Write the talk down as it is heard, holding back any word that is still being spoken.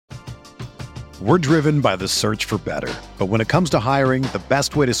We're driven by the search for better. But when it comes to hiring, the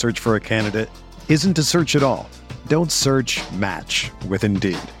best way to search for a candidate isn't to search at all. Don't search, match with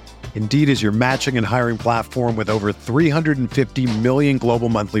Indeed. Indeed is your matching and hiring platform with over 350 million global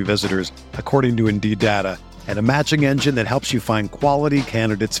monthly visitors, according to Indeed data, and a matching engine that helps you find quality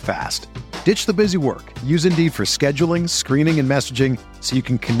candidates fast. Ditch the busy work. Use Indeed for scheduling, screening, and messaging so you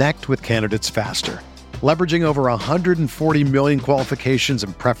can connect with candidates faster. Leveraging over 140 million qualifications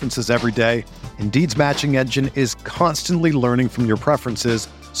and preferences every day, Indeed's matching engine is constantly learning from your preferences,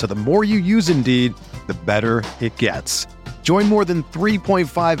 so the more you use Indeed, the better it gets. Join more than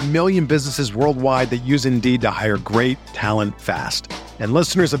 3.5 million businesses worldwide that use Indeed to hire great talent fast. And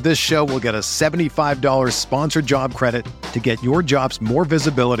listeners of this show will get a $75 sponsored job credit to get your jobs more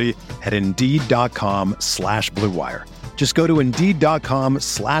visibility at Indeed.com/Blue Wire. Just go to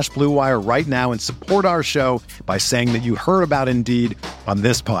Indeed.com/Blue Wire right now and support our show by saying that you heard about Indeed on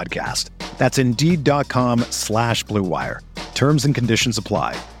this podcast. That's Indeed.com/Blue Wire. Terms and conditions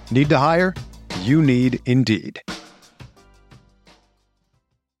apply. Need to hire? You need Indeed.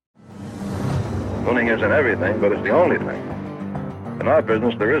 Winning isn't everything, but it's the only thing. In our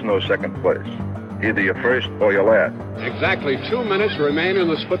business, there is no second place. Either you're first or you're last. Exactly 2 minutes remain in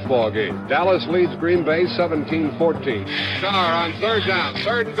this football game. Dallas leads Green Bay 17-14. Starr on third down.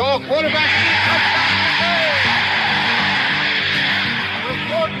 Third and goal. Quarterback. With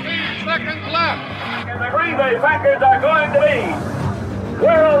 14 seconds left. And the Green Bay Packers are going to be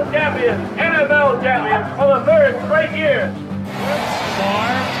world champions, NFL champions for the third straight year.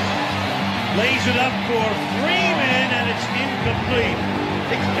 Starr lays it up for Freeman, and it's incomplete.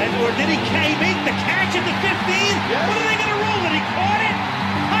 Or did he make the catch at the 15? Yes. What are they going to rule it? He caught it?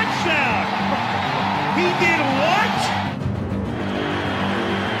 Touchdown! He did what?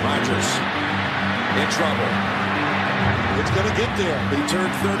 Rodgers in trouble. It's going to get there. He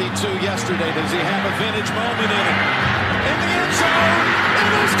turned 32 yesterday. Does he have a vintage moment in it? In the end zone,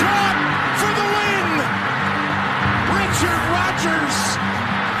 it is caught for the win! Richard Rodgers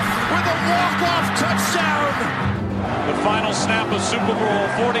with a walk-off touchdown. The final snap of Super Bowl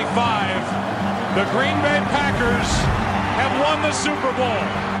 45. The Green Bay Packers have won the Super Bowl.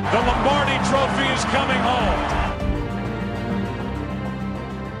 The Lombardi Trophy is coming home.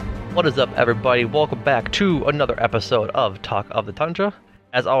 What is up, everybody? Welcome back to another episode of Talk of the Tundra.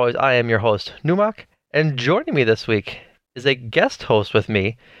 As always, I am your host, Numak, and joining me this week is a guest host with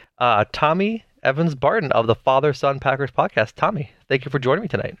me, Tommy Evans Barton of the Father Son Packers podcast. Tommy, thank you for joining me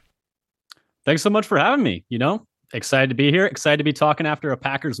tonight. Thanks so much for having me. Excited to be here. Excited to be talking after a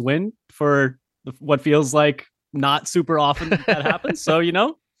Packers win for what feels like not super often that happens. So,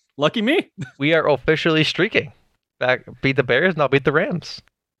 lucky me. We are officially streaking. Back, beat the Bears, now beat the Rams.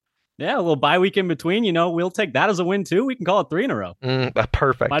 Yeah, a little bye week in between. We'll take that as a win too. We can call it 3 in a row.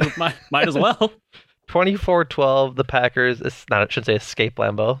 Perfect. Might as well. 24-12, the Packers, I shouldn't say escape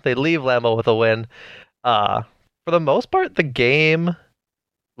Lambeau. They leave Lambeau with a win. For the most part, the game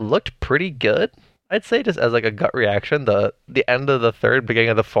looked pretty good. I'd say just as like a gut reaction, the end of the third, beginning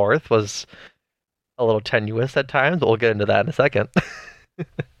of the fourth was a little tenuous at times, but we'll get into that in a second.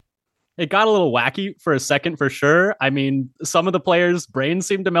 It got a little wacky for a second, for sure. I mean, some of the players' brains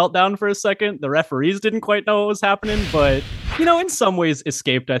seemed to melt down for a second. The referees didn't quite know what was happening, but, in some ways,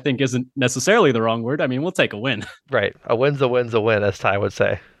 escaped, I think, isn't necessarily the wrong word. I mean, we'll take a win. Right. A win's a win's a win, as Ty would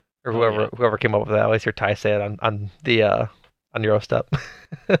say. Or whoever came up with that. At least your Ty say it on Eurostep.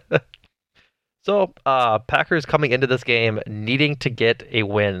 So, Packers coming into this game needing to get a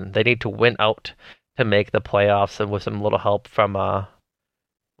win. They need to win out to make the playoffs, and with some little help from a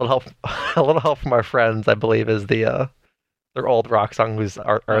little help from our friends, I believe, is their old rock song whose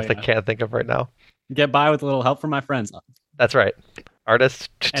artist I can't think of right now. Get by with a little help from my friends. That's right. Artist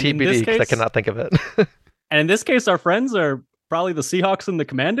TBD, because I cannot think of it. And in this case, our friends are probably the Seahawks and the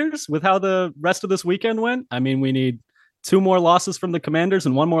Commanders with how the rest of this weekend went. I mean, we need 2 more losses from the Commanders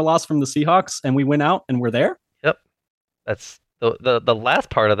and 1 more loss from the Seahawks, and we win out and we're there. Yep. That's the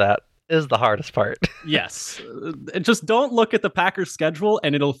last part of that is the hardest part. Yes. Just don't look at the Packers schedule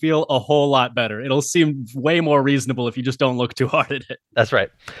and it'll feel a whole lot better. It'll seem way more reasonable if you just don't look too hard at it. That's right.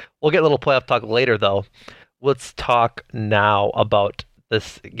 We'll get a little playoff talk later, though. Let's talk now about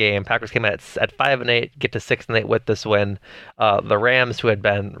this game. Packers came out at 5-8, get to 6-8 with this win. The Rams, who had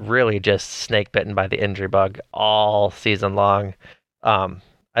been really just snake bitten by the injury bug all season long.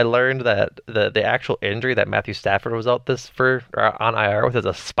 I learned that the actual injury that Matthew Stafford was out on IR with is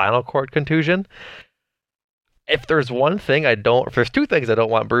a spinal cord contusion. If there's 2 things I don't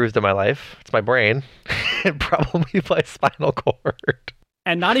want bruised in my life, it's my brain and probably my spinal cord.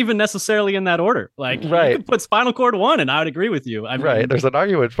 And not even necessarily in that order. Like, right. You could put Spinal Cord 1, and I would agree with you. I mean, right. There's an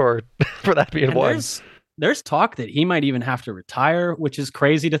argument for that being one. There's talk that he might even have to retire, which is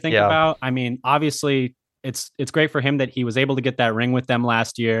crazy to think about. I mean, obviously, it's great for him that he was able to get that ring with them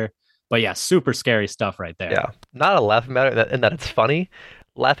last year. But yeah, super scary stuff right there. Yeah. Not a laughing matter in that it's funny.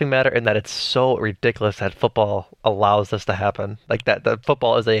 Laughing matter in that it's so ridiculous that football allows this to happen. Like that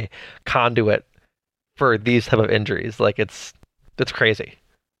football is a conduit for these type of injuries. Like it's crazy.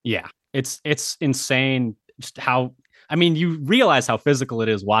 Yeah. It's insane just how, I mean, you realize how physical it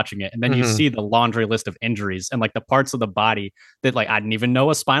is watching it, and then you see the laundry list of injuries and like the parts of the body that like I didn't even know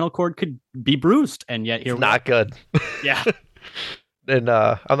a spinal cord could be bruised, and yet here it's not good. Yeah. And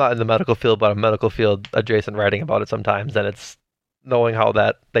I'm not in the medical field, but I'm medical field adjacent writing about it sometimes, and it's knowing how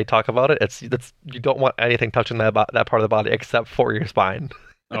that they talk about it. It's you don't want anything touching that part of the body except for your spine.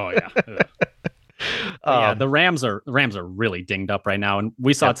 Oh yeah. Yeah, the Rams are really dinged up right now, and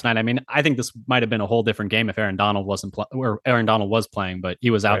we saw it tonight. I mean, I think this might have been a whole different game if Aaron Donald was playing, but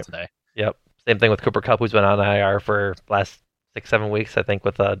he was out today. Yep. Same thing with Cooper Kupp, who's been on IR for last 6-7 weeks, I think,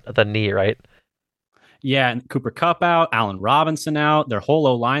 with the knee, right? Yeah, and Cooper Kupp out, Allen Robinson out. Their whole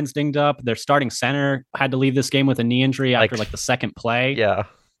O-line's dinged up. Their starting center had to leave this game with a knee injury after the second play. Yeah,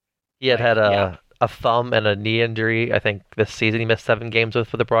 he had a thumb and a knee injury. I think this season he missed 7 games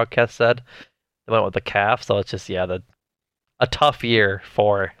with what the broadcast said. They went with the calf, so it's just a tough year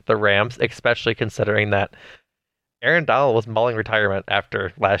for the Rams, especially considering that Aaron Donald was mulling retirement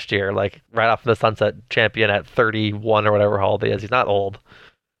after last year, like right off the sunset champion at 31 or whatever how old he is. He's not old.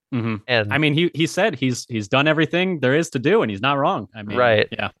 Mm-hmm. And I mean, he said he's done everything there is to do, and he's not wrong. I mean, right?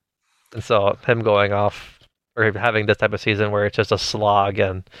 Yeah. And so him going off or having this type of season where it's just a slog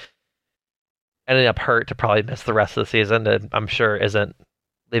and ending up hurt to probably miss the rest of the season, and I'm sure isn't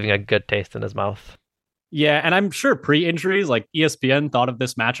leaving a good taste in his mouth. Yeah, and I'm sure pre-injuries, like ESPN thought of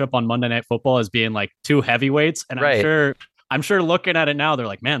this matchup on Monday Night Football as being like 2 heavyweights, and I'm sure looking at it now, they're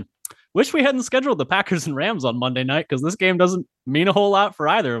like, man, wish we hadn't scheduled the Packers and Rams on Monday night because this game doesn't mean a whole lot for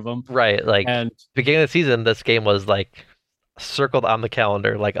either of them. Right, beginning of the season, this game was like circled on the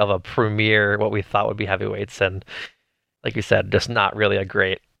calendar, like of a premier what we thought would be heavyweights, and like you said, just not really a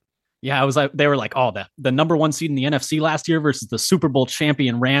great. Yeah, I was like, they were like, oh, the number 1 seed in the NFC last year versus the Super Bowl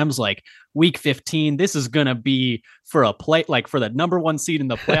champion Rams, like week 15. This is gonna be for a play, like for the number 1 seed in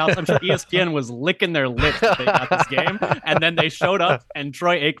the playoffs. I'm sure ESPN was licking their lips that they got this game, and then they showed up, and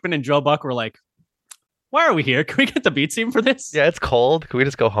Troy Aikman and Joe Buck were like, "Why are we here? Can we get the B team for this?" Yeah, it's cold. Can we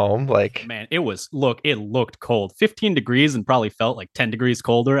just go home? Like, man, it looked cold. 15 degrees and probably felt like 10 degrees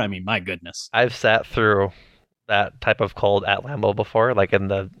colder. I mean, my goodness. I've sat through that type of cold at Lambeau before, like in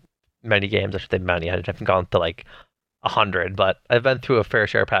the many games. I should say many. I haven't gone to like 100, but I've been through a fair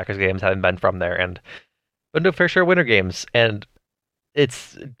share of Packers games, having been from there, and been to a fair share of winter games, and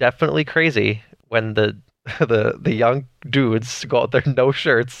it's definitely crazy when the young dudes go out there no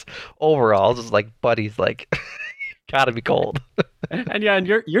shirts, overalls, just like buddies, like gotta be cold. And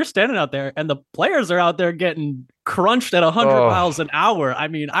you're standing out there, and the players are out there getting crunched at 100 miles an hour. I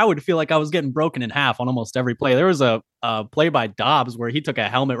mean, I would feel like I was getting broken in half on almost every play. There was a play by Dobbs where he took a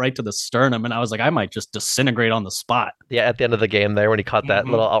helmet right to the sternum, and I was like, I might just disintegrate on the spot. Yeah, at the end of the game there when he caught that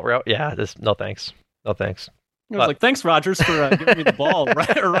little out route. Yeah, no thanks. I was like, thanks, Rodgers, for giving me the ball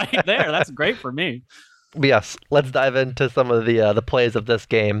right there. That's great for me. But yes, let's dive into some of the plays of this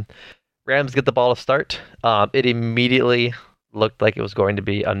game. Rams get the ball to start. It immediately looked like it was going to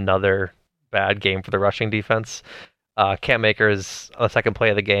be another bad game for the rushing defense. Cam Akers, on the second play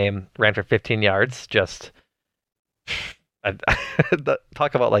of the game, ran for 15 yards. Just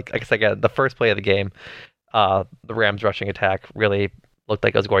talk about, like I guess, again, the first play of the game, the Rams rushing attack really looked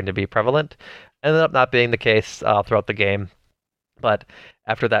like it was going to be prevalent. Ended up not being the case throughout the game. But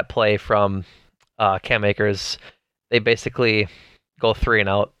after that play from Cam Akers, they basically go 3 and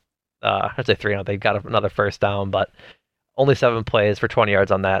out. I'd say 3 and out. They got another first down, but only 7 plays for 20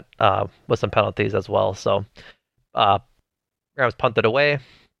 yards on that, with some penalties as well. So Rams punted away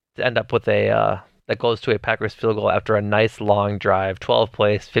to end up with a that goes to a Packers field goal after a nice long drive, 12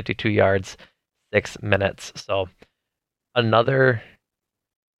 plays, 52 yards, 6 minutes. So another,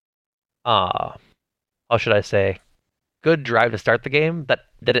 how should I say, good drive to start the game that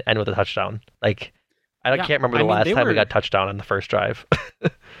didn't end with a touchdown. Like, I can't remember the last time we got touchdown on the first drive.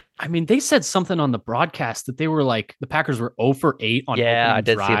 I mean, they said something on the broadcast that they were like, the Packers were 0 for 8 on I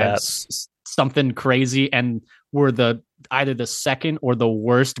did drives, see that. Something crazy, and were either the second or the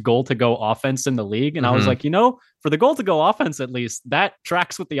worst goal to go offense in the league. And I was like, for the goal to go offense, at least that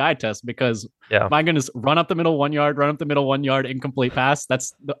tracks with the eye test, because my goodness, run up the middle 1 yard, run up the middle 1 yard, incomplete pass.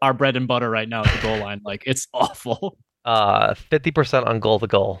 That's our bread and butter right now at the goal line. Like, it's awful. 50% on goal to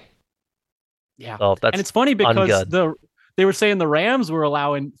goal. Yeah. So that's and it's funny because ungood. they were saying the Rams were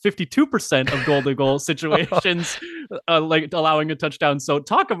allowing 52% of goal to goal situations, like allowing a touchdown. So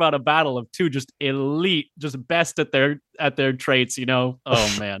talk about a battle of two just elite, just best at their traits, Oh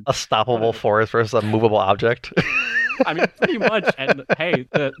man. A stoppable force versus a movable object. I mean, pretty much. And hey,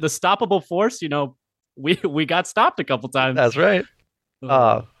 the stoppable force, we got stopped a couple times. That's right.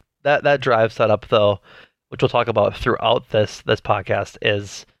 That drive setup though, which we'll talk about throughout this podcast,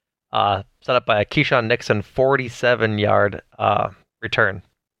 is set up by a Keyshawn Nixon 47-yard return.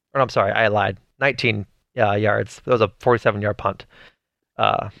 Or I'm sorry, I lied. 19 yards. It was a 47-yard punt.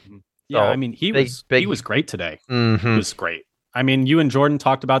 I mean, he was great today. Mm-hmm. He was great. I mean, you and Jordan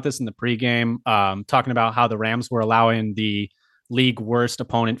talked about this in the pregame, talking about how the Rams were allowing the league worst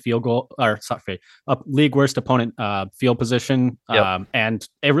opponent field position. Yep. And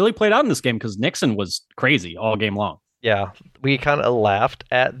it really played out in this game because Nixon was crazy all game long. Yeah, we kind of laughed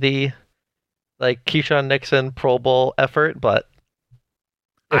at the Keyshawn Nixon Pro Bowl effort, but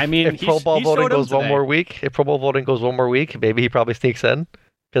if Pro Bowl voting goes one more week, maybe he probably sneaks in.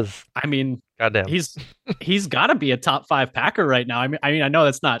 Because goddamn, he's got to be a top 5 Packer right now. I mean, I know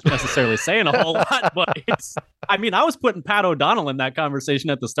that's not necessarily saying a whole lot, but I was putting Pat O'Donnell in that conversation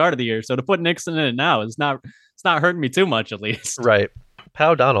at the start of the year, so to put Nixon in it now it's not hurting me too much, at least. Right, Pat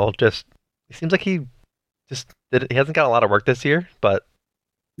O'Donnell it seems like he hasn't got a lot of work this year, but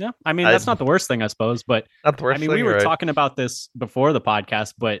yeah, that's not the worst thing, I suppose. But not the worst thing, we were talking about this before the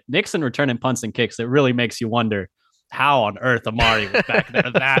podcast, but Nixon returning punts and kicks, it really makes you wonder how on earth Amari was back there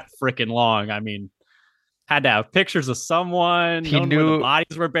that freaking long. I mean, had to have pictures of someone. He knew where the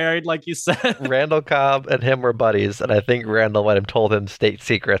bodies were buried, like you said. Randall Cobb and him were buddies, and I think Randall might have told him state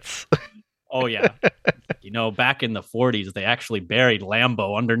secrets. Oh, yeah. Back in the 40s, they actually buried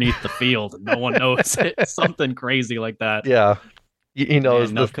Lambo underneath the field, and no one knows it. Something crazy like that. Yeah. He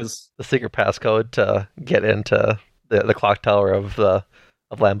knows the secret passcode to get into the clock tower of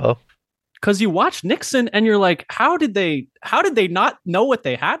Lambeau. Because you watch Nixon and you're like, how did they not know what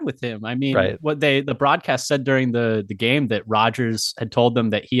they had with him? I mean, right. What the broadcast said during the game that Rodgers had told them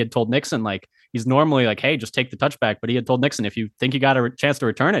that he had told Nixon, he's normally like, hey, just take the touchback. But he had told Nixon, if you think you got a chance to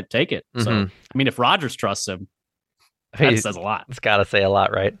return it, take it. Mm-hmm. So, if Rodgers trusts him, that says a lot. It's got to say a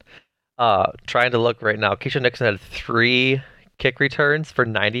lot, right? Trying to look right now, Keyshawn Nixon had 3 kick returns for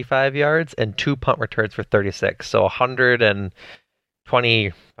 95 yards and 2 punt returns for 36. So 120,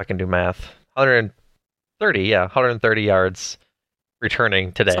 if I can do math, 130 yards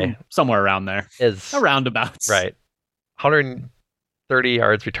returning today. Somewhere around there. Is a roundabouts. Right. 130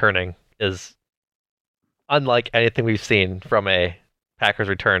 yards returning is unlike anything we've seen from a Packers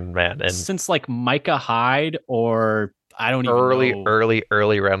return man. And since Micah Hyde or I don't even know.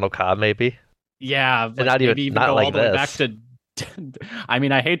 Early Randall Cobb, maybe. Yeah. And not even go like all the way back to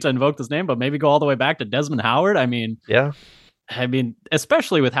I hate to invoke this name, but maybe go all the way back to Desmond Howard. Yeah.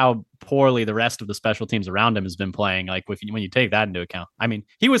 Especially with how poorly the rest of the special teams around him has been playing. When you take that into account,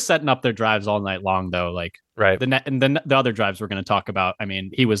 he was setting up their drives all night long, though. Right. And then the other drives we're going to talk about.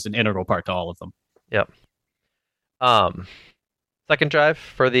 He was an integral part to all of them. Yep. Second drive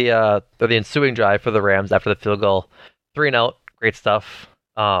for the ensuing drive for the Rams after the field goal, 3-and-out, great stuff.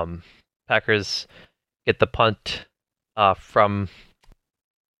 Packers get the punt from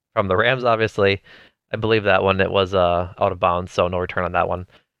the Rams, obviously. I believe that one, it was out of bounds, so no return on that one.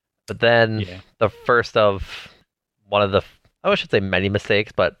 But then the first of one of the, I should say many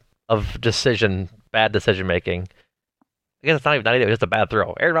mistakes, but of bad decision making. I guess it's not even, it was just a bad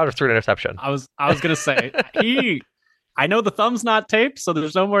throw. Aaron Rodgers threw an interception. I was gonna say I know the thumb's not taped, so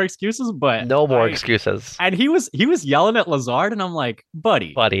there's no more excuses, but no more excuses. And he was yelling at Lazard, and I'm like,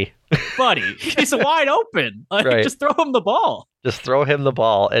 buddy, he's wide open. Right. Just throw him the ball. Just throw him the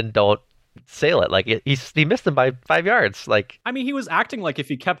ball and don't sail it. He missed him by 5 yards. He was acting like if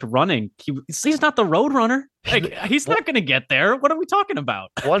he kept running, he's not the road runner. He's not going to get there. What are we talking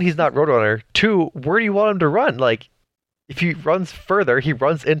about? 1, he's not road runner. 2, where do you want him to run? If he runs further, he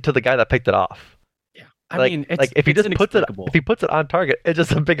runs into the guy that picked it off. Yeah, if he just puts it on target, it's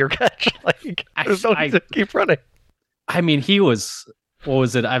just a bigger catch. There's no need to keep running. He was. What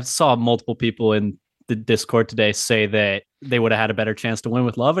was it? I saw multiple people in the Discord today say that they would have had a better chance to win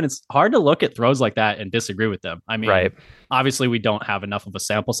with Love, and it's hard to look at throws like that and disagree with them. Right. Obviously we don't have enough of a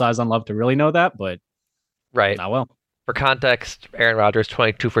sample size on Love to really know that, but right. Not well. For context, Aaron Rodgers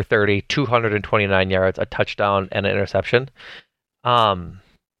 22 for 30, 229 yards, a touchdown, and an interception.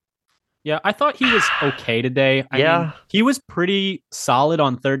 Yeah, I thought he was okay today. He was pretty solid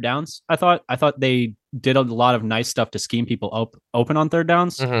on third downs. I thought they did a lot of nice stuff to scheme people open on third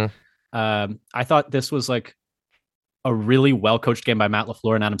downs. Mm-hmm. I thought this was a really well coached game by Matt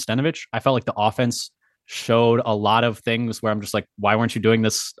LaFleur and Adam Stenavich. I felt like the offense showed a lot of things where I'm just like, why weren't you doing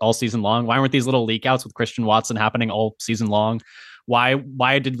this all season long? Why weren't these little leak outs with Christian Watson happening all season long?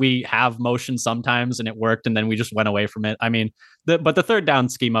 Why did we have motion sometimes and it worked and then we just went away from it? I mean, but the third down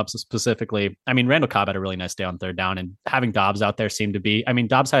scheme ups specifically, I mean, Randall Cobb had a really nice day on third down, and having Dobbs out there seemed to be, I mean,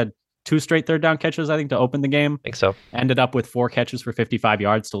 Dobbs had 2 straight third down catches, I think, to open the game. I think so. Ended up with 4 catches for 55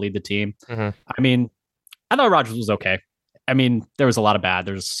 yards to lead the team. Mm-hmm. I mean, I thought Rodgers was okay. I mean, there was a lot of bad.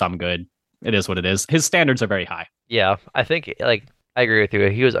 There's some good. It is what it is. His standards are very high. Yeah, I think I agree with you.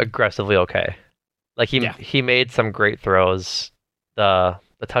 He was aggressively okay. Like he made some great throws. The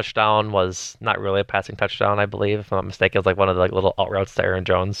touchdown was not really a passing touchdown, I believe, if I'm not mistaken. It was like one of the little out routes to Aaron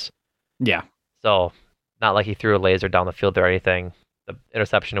Jones. Yeah. So not like he threw a laser down the field or anything. The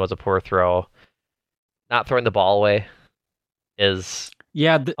interception was a poor throw. Not throwing the ball away is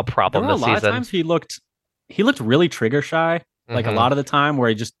a problem this season. A lot of times he looked really trigger shy. Like a lot of the time where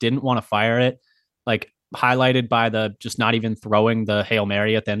he just didn't want to fire it, like highlighted by the just not even throwing the Hail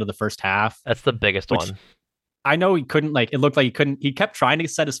Mary at the end of the first half. That's the biggest one. I know he couldn't, it looked like he couldn't, he kept trying to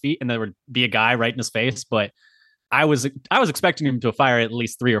set his feet and there would be a guy right in his face, but I was expecting him to fire at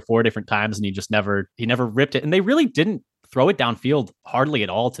least 3 or 4 different times and he never ripped it. And they really didn't throw it downfield hardly at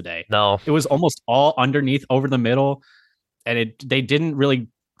all today. No, it was almost all underneath over the middle. And they didn't really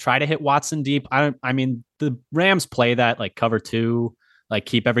try to hit Watson deep. I mean, the Rams play that like cover 2, like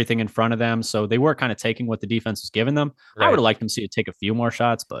keep everything in front of them. So they were kind of taking what the defense was giving them. Right. I would have liked them to see it take a few more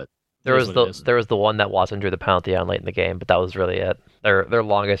shots, but there was the one that Watson drew the penalty on late in the game, but that was really it. Their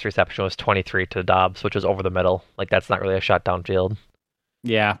longest reception was 23 to Dobbs, which was over the middle. Like that's not really a shot downfield.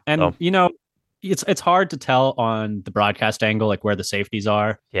 Yeah, and it's hard to tell on the broadcast angle like where the safeties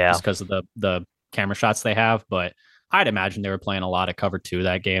are. Yeah, just because of the camera shots they have, but I'd imagine they were playing a lot of cover 2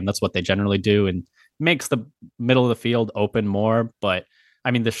 that game. That's what they generally do and makes the middle of the field open more. But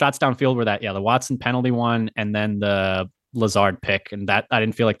I mean, the shots downfield were the Watson penalty one and then the Lazard pick. And that I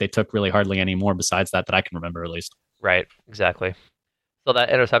didn't feel like they took really hardly any more besides that I can remember at least. Right, exactly. So that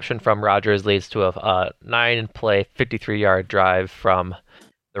interception from Rodgers leads to a 9-play, 53-yard drive from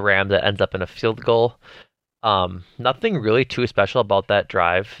the Rams that ends up in a field goal. Nothing really too special about that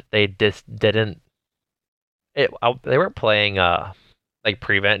drive. They just didn't. They weren't playing like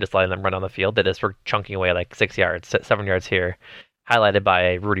prevent, just letting them run on the field. They just were chunking away like 6 yards, 7 yards here, highlighted by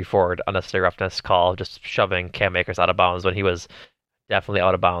a Rudy Ford unnecessary roughness call, just shoving Cam Akers out of bounds when he was definitely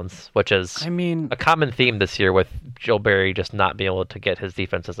out of bounds, which is a common theme this year with Joe Barry just not being able to get his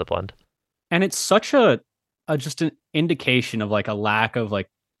defense disciplined. And it's such a just an indication of like a lack of like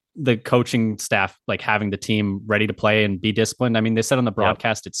the coaching staff like having the team ready to play and be disciplined. I mean, they said on the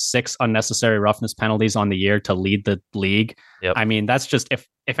broadcast it's 6 unnecessary roughness penalties on the year to lead the league. Yep. I mean, that's just if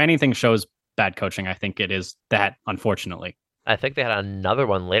anything shows bad coaching, I think it is that, unfortunately. I think they had another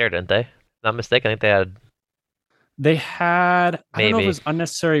one later, didn't they? Not mistaken. I think they had I don't know if it was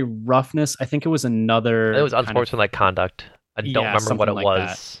unnecessary roughness. I think it was another. It was unsportsmanlike conduct. I don't remember what it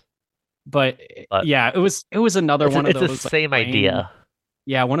was. But yeah, it was another one of those. It's the same idea.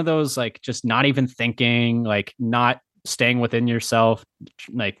 Yeah, one of those like just not even thinking, like not staying within yourself.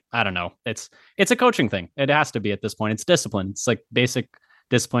 Like, I don't know. It's a coaching thing. It has to be at this point. It's discipline. It's like basic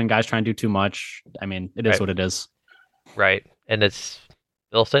discipline. Guys trying to do too much. I mean, it is what it is. Right. And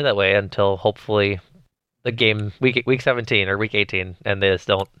it'll stay that way until hopefully the game week 17 or week 18, and they just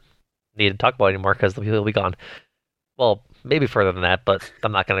don't need to talk about it anymore because the people will be gone. Well, maybe further than that, but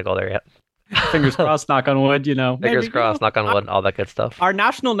I'm not going to go there yet. Fingers crossed, knock on wood, Fingers crossed, knock on wood, all that good stuff. Our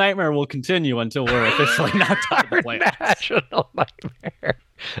national nightmare will continue until we're officially knocked out of the playoffs. National nightmare.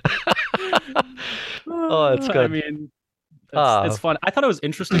 Oh, it's good. I mean, it's fun. I thought it was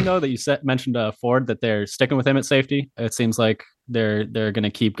interesting, though, that you mentioned Ford, that they're sticking with him at safety. It seems like they're going to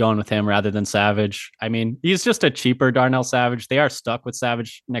keep going with him rather than Savage. I mean, he's just a cheaper Darnell Savage. They are stuck with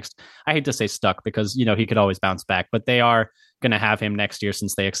Savage next. I hate to say stuck because, he could always bounce back, but they are going to have him next year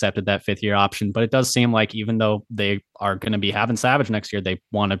since they accepted that 5th-year option. But it does seem like even though they are going to be having Savage next year, they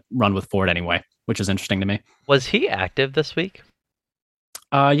want to run with Ford anyway, which is interesting to me. Was he active this week?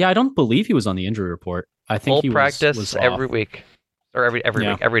 Yeah, I don't believe he was on the injury report. I think full he practice was every week or every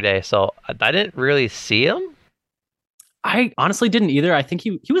week, every day. So I didn't really see him. I honestly didn't either. I think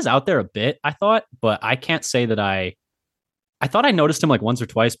he was out there a bit, I thought, but I can't say that I thought I noticed him like once or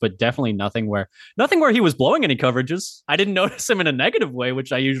twice, but definitely nothing where he was blowing any coverages. I didn't notice him in a negative way,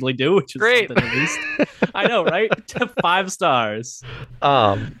 which I usually do, which is great. Something at least. I know, right? 5 stars.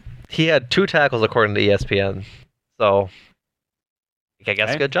 He had 2 tackles according to ESPN. So I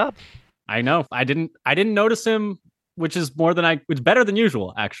guess good job. I know. I didn't notice him, which is better than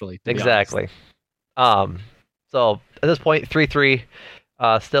usual, actually. Exactly. So at this point, 3-3,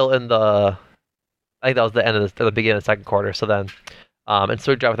 still in the. I think that was the end of the beginning of the second quarter. So then,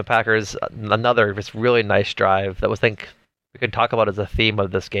 ensuing drive with the Packers, another just really nice drive that was we could talk about as a theme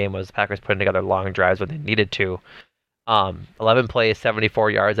of this game was Packers putting together long drives when they needed to. 11 plays,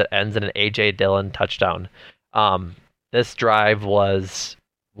 74 yards that ends in an A.J. Dillon touchdown. This drive was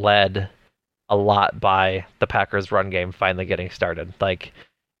led a lot by the Packers run game finally getting started. Like,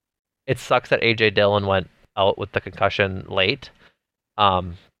 it sucks that A.J. Dillon went out with the concussion late.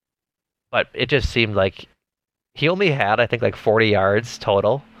 But it just seemed like he only had, I think, like 40 yards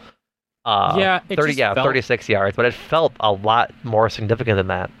total. 36 yards, but it felt a lot more significant than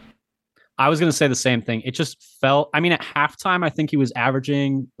that. I was going to say the same thing. It just felt, I mean, at halftime, I think he was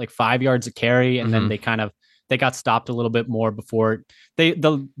averaging like 5 yards a carry, and then they got stopped a little bit more before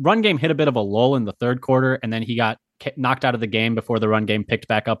the run game hit a bit of a lull in the third quarter, and then he got knocked out of the game before the run game picked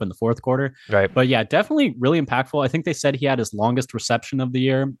back up in the fourth quarter. Right. But yeah, definitely really impactful. I think they said he had his longest reception of the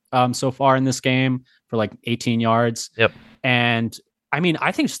year so far in this game for like 18 yards. Yep. And I mean,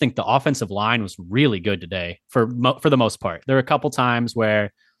 I just think the offensive line was really good today for the most part. There were a couple times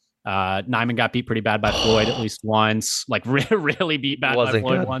where Nyman got beat pretty bad by Floyd at least once, like really beat bad by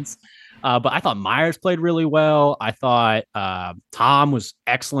Floyd good. Once. But I thought Myers played really well. I thought Tom was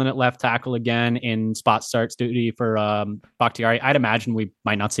excellent at left tackle again in spot starts duty for Bakhtiari. I'd imagine we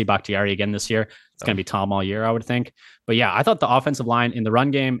might not see Bakhtiari again this year. It's going to be Tom all year, I would think. But yeah, I thought the offensive line in the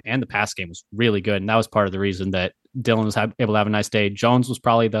run game and the pass game was really good. And that was part of the reason that Dillon was able to have a nice day. Jones was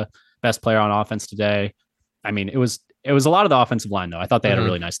probably the best player on offense today. I mean, it was a lot of the offensive line, though. I thought they had a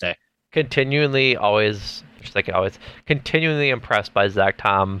really nice day. Continually impressed by Zach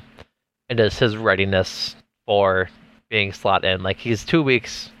Tom and his readiness for being slot in. Like, he's 3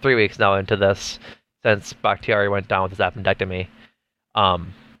 weeks now into this since Bakhtiari went down with his appendectomy.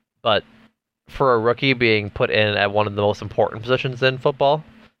 But for a rookie being put in at one of the most important positions in football,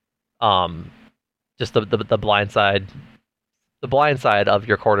 just the blind side of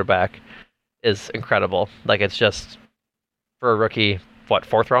your quarterback is incredible. Like, it's just for a rookie, what,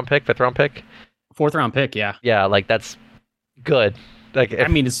 5th round pick? 4th round pick, yeah. Yeah, like, that's good. Like, I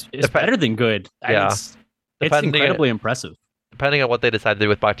mean, it's better than good. Yeah. It's incredibly impressive. Depending on what they decide to do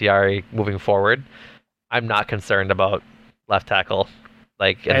with Bakhtiari moving forward, I'm not concerned about left tackle,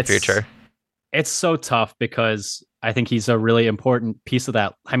 like, in the future. It's so tough because I think he's a really important piece of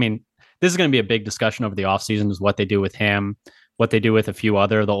that. I mean, this is going to be a big discussion over the offseason, is what they do with him, what they do with a few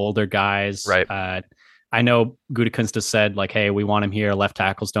the older guys. Right. I know Gutekunst has said, like, hey, we want him here. Left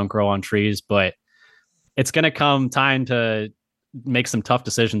tackles don't grow on trees, but it's going to come time to make some tough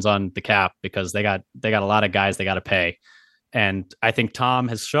decisions on the cap because they got a lot of guys they got to pay. And I think Tom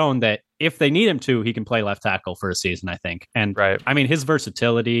has shown that if they need him to, he can play left tackle for a season, I think. And I mean, his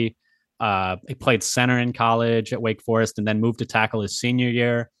versatility, he played center in college at Wake Forest and then moved to tackle his senior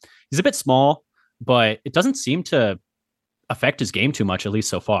year. He's a bit small, but it doesn't seem to affect his game too much, at least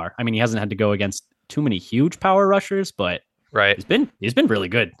so far. I mean, he hasn't had to go against too many huge power rushers, but he's been really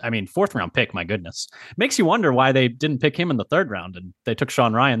good. I mean, 4th round pick, my goodness. Makes you wonder why they didn't pick him in the 3rd round and they took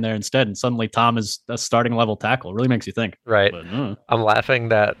Sean Ryan there instead, and suddenly Tom is a starting level tackle. It really makes you think. Right. But, I'm laughing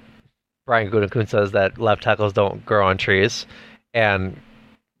that Brian Gutekunst says that left tackles don't grow on trees, and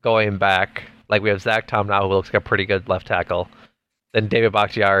going back, like, we have Zach Tom now, who looks like a pretty good left tackle. Then David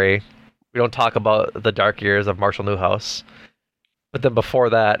Bakhtiari. We don't talk about the dark years of Marshall Newhouse. But then before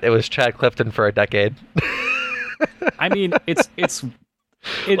that, it was Chad Clifton for a decade. I mean, it's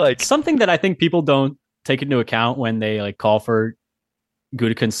like something that I think people don't take into account when they like call for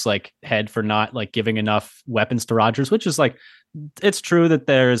Gutekunst's like head for not like giving enough weapons to Rodgers, which is like, it's true that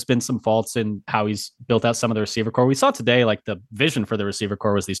there's been some faults in how he's built out some of the receiver core. We saw today, like, the vision for the receiver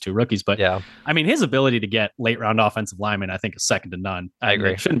core was these 2 rookies, but yeah, I mean, his ability to get late round offensive linemen, I think, is second to none. I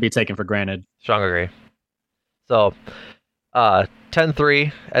agree. It shouldn't be taken for granted. Strong agree. So,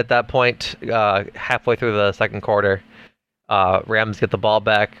 10-3 at that point, halfway through the second quarter. Rams get the ball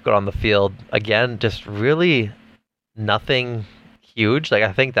back, go on the field. Again, just really nothing huge. Like,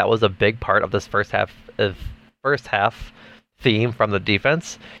 I think that was a big part of this first half theme from the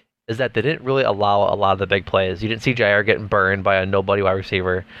defense, is that they didn't really allow a lot of the big plays. You didn't see Jair getting burned by a nobody wide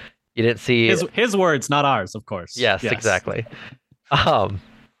receiver. You didn't see his words, not ours, of course. Yes. Exactly.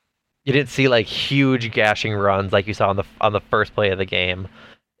 You didn't see like huge gashing runs like you saw on the first play of the game.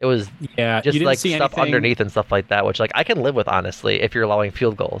 It was just like stuff underneath and stuff like that, which, like, I can live with, honestly, if you're allowing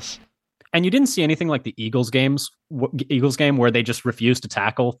field goals. And you didn't see anything like the Eagles game where they just refused to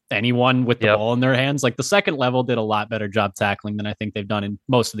tackle anyone with the ball in their hands. Like, the second level did a lot better job tackling than I think they've done in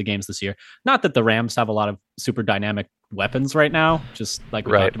most of the games this year. Not that the Rams have a lot of super dynamic weapons right now, just like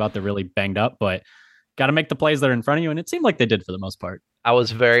we talked about, they're really banged up. But got to make the plays that are in front of you, and it seemed like they did for the most part. I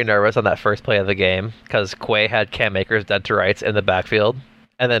was very nervous on that first play of the game because Quay had Cam Akers dead to rights in the backfield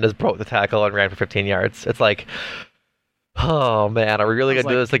and then just broke the tackle and ran for 15 yards. It's like, oh man, are we really going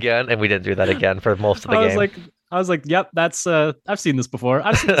to do this again? And we didn't do that again for most of the game. I was like, yep, that's I've seen this before.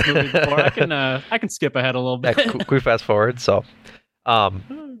 I've seen this movie before. I can skip ahead a little bit. Yeah, we fast forward. So,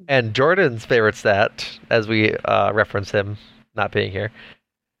 and Jordan's favorite stat, as we reference him not being here,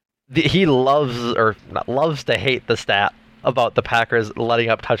 he loves to hate the stat about the Packers letting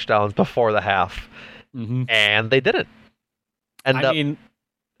up touchdowns before the half, and they didn't.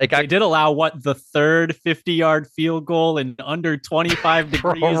 They did allow the third 50-yard field goal in under 25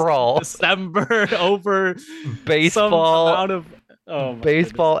 degrees in December over baseball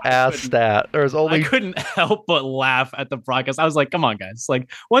ass stat. I couldn't help but laugh at the broadcast. I was like, come on, guys.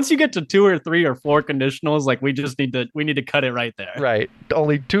 Like, once you get to 2 or 3 or 4 conditionals, like we need to cut it right there. Right.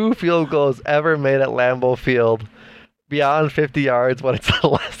 Only 2 field goals ever made at Lambeau Field beyond 50 yards when it's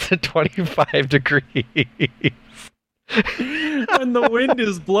less than 25 degrees. When the wind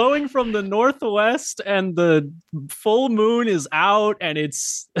is blowing from the northwest and the full moon is out, and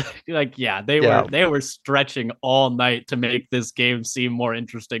it's like, they were stretching all night to make this game seem more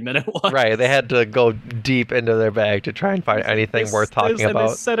interesting than it was. Right, they had to go deep into their bag to try and find anything worth talking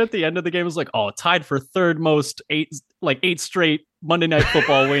about. They said at the end of the game, it was like, tied for third most, 8 straight Monday Night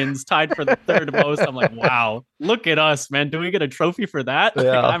Football wins, tied for the third most. I'm like, wow, look at us, man. Do we get a trophy for that?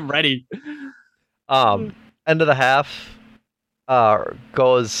 Yeah. Like, I'm ready. End of the half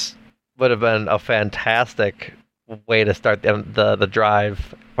would have been a fantastic way to start the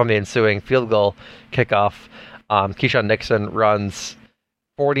drive from the ensuing field goal kickoff. Keyshawn Nixon runs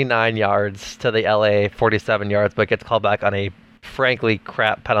 49 yards to the LA 47 yards, but gets called back on a frankly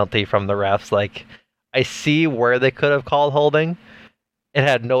crap penalty from the refs. Like, I see where they could have called holding. It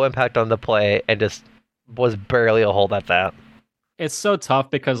had no impact on the play and just was barely a hold at that. It's so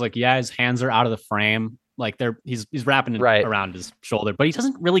tough because, his hands are out of the frame. Like, he's wrapping it around his shoulder, but he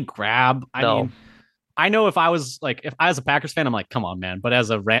doesn't really grab. I mean, I know if I was a Packers fan, I'm like, come on, man. But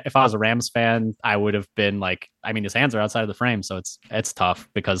if I was a Rams fan, I would have been like, I mean, his hands are outside of the frame, so it's tough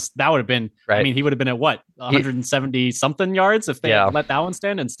because that would have been. Right. I mean, he would have been at 170 something yards if they had let that one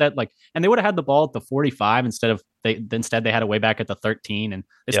stand instead. And they would have had the ball at the 45 instead they had it way back at the 13, and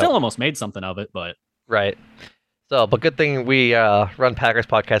they still almost made something of it. But right. So, but good thing we run Packers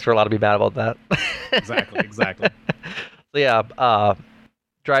podcast. We're allowed to be mad about that. Exactly. So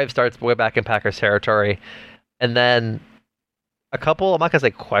drive starts way back in Packers territory, and then a couple, I'm not gonna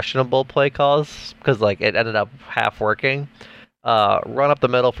say questionable play calls because it ended up half working. Run up the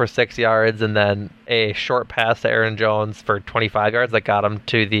middle for 6 yards, and then a short pass to Aaron Jones for 25 yards that got him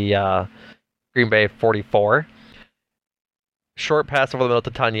to the Green Bay 44. Short pass over the middle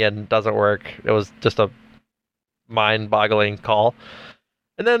to Tunyon doesn't work. It was just a mind-boggling call.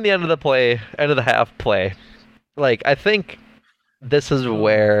 And then the end of the half play. I think this is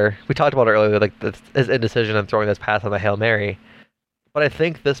where we talked about earlier, his indecision in throwing this pass on the Hail Mary. But I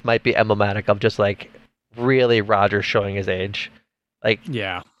think this might be emblematic of just really Rodgers showing his age.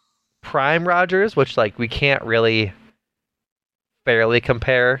 Prime Rodgers, which we can't really fairly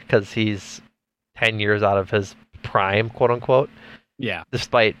compare because he's 10 years out of his prime, quote unquote. Yeah.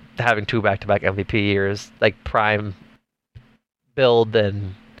 Despite having 2 back-to-back MVP years, prime build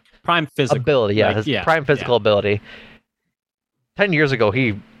and prime physical ability, prime physical ability. 10 years ago,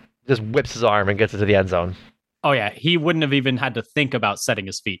 he just whips his arm and gets it to the end zone. Oh yeah, he wouldn't have even had to think about setting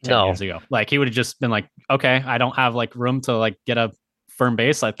his feet 10 years ago. He would have just been like, okay, I don't have room to get a firm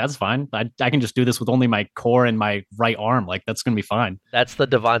base. That's fine. I can just do this with only my core and my right arm. That's gonna be fine. That's the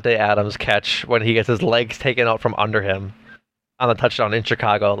Devontae Adams catch when he gets his legs taken out from under him on the touchdown in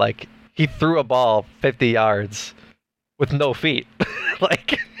Chicago. He threw a ball 50 yards with no feet.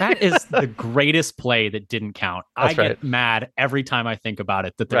 That is the greatest play that didn't count. I get mad every time I think about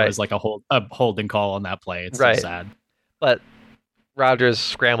it that there was a holding call on that play. It's so sad. But Rodgers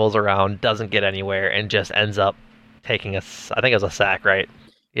scrambles around, doesn't get anywhere, and just ends up taking I think it was a sack, right?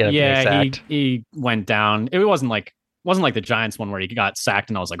 He went down. It wasn't like the Giants one where he got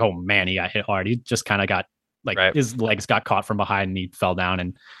sacked and I was like, oh man, he got hit hard. He just kind of got his legs got caught from behind and he fell down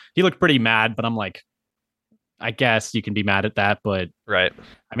and he looked pretty mad, but I'm like, I guess you can be mad at that, but right.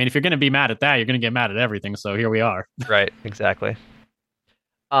 I mean, if you're going to be mad at that, you're going to get mad at everything. So here we are. Right. Exactly.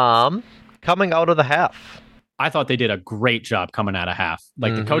 Coming out of the half, I thought they did a great job coming out of half.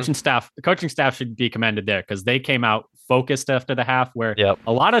 The coaching staff should be commended there because they came out focused after the half where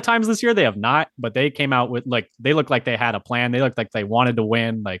a lot of times this year they have not, but they came out with they looked like they had a plan. They looked like they wanted to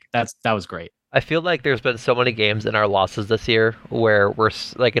win. That was great. I feel like there's been so many games in our losses this year where we're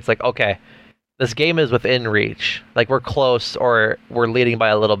okay, this game is within reach. Like, we're close or we're leading by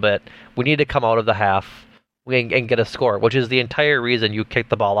a little bit. We need to come out of the half and get a score, which is the entire reason you kicked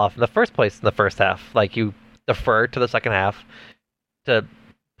the ball off in the first place in the first half. Like, you defer to the second half to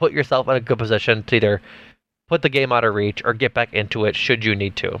put yourself in a good position to either put the game out of reach or get back into it should you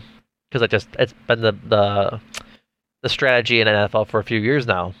need to. Because it's been the strategy in NFL for a few years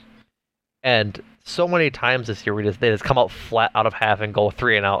now. And so many times this year they just come out flat out of half and go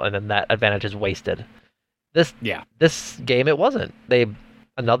 3 and out, and then that advantage is wasted. This game, it wasn't.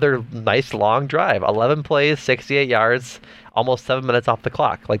 Another nice long drive, 11 plays, 68 yards, almost 7 minutes off the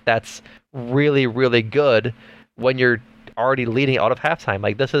clock. Like, that's really, really good when you're already leading out of halftime.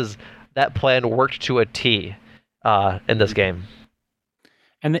 Like, that plan worked to a T in this game.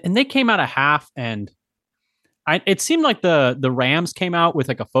 And they came out of half, and it seemed like the Rams came out with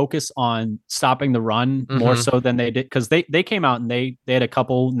like a focus on stopping the run more so than they did, because they came out and they had a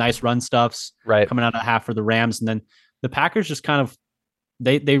couple nice run stuffs coming out of half for the Rams, and then the Packers just kind of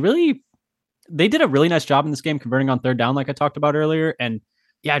they did a really nice job in this game converting on third down, like I talked about earlier, and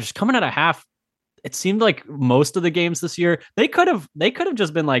just coming out of half. It seemed like most of the games this year, they could have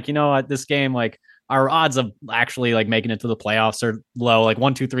just been like, at this game, like, our odds of actually like making it to the playoffs are low, like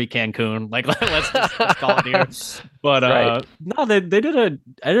 1, 2, 3 Cancun. Like, let's call it here. But no, they did a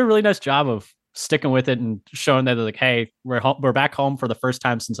really nice job of sticking with it and showing that they're like, hey, we're back home for the first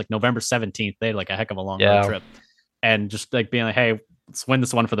time since like November 17th. They had like a heck of a long road trip, and just like being like, hey, let's win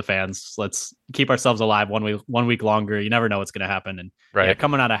this one for the fans. Let's keep ourselves alive 1 week longer. You never know what's going to happen. And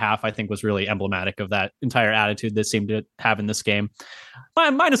coming out of half, I think, was really emblematic of that entire attitude they seemed to have in this game.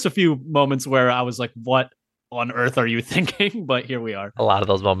 Minus a few moments where I was like, what on earth are you thinking? But here we are. A lot of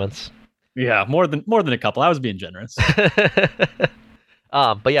those moments. Yeah, more than a couple. I was being generous.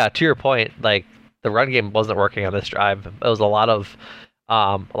 But yeah, to your point, like, the run game wasn't working on this drive. It was a lot of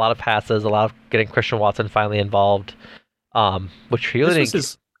passes, a lot of getting Christian Watson finally involved. Which he really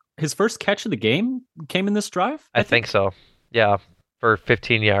was his first catch of the game came in this drive. I think so. Yeah, for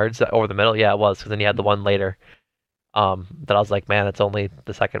 15 yards over the middle. Yeah, it was, because then he had the one later. That I was like, man, it's only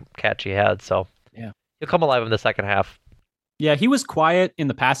the second catch he had. So yeah, he'll come alive in the second half. Yeah, he was quiet in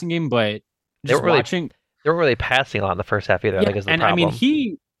the passing game, but they weren't really passing a lot in the first half either. Yeah, I think is the problem. I mean,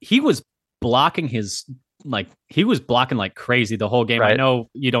 he was blocking like crazy the whole game. Right. I know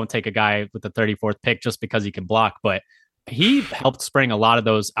you don't take a guy with the 34th pick just because he can block, but he helped spring a lot of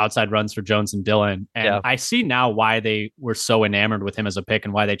those outside runs for Jones and Dillon. And I see now why they were so enamored with him as a pick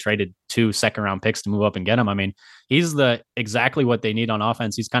and why they traded 2 second-round picks to move up and get him. I mean, he's exactly what they need on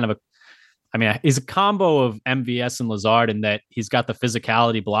offense. He's he's a combo of MVS and Lazard in that he's got the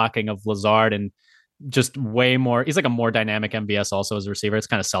physicality blocking of Lazard and just way more. He's like a more dynamic MVS also as a receiver. It's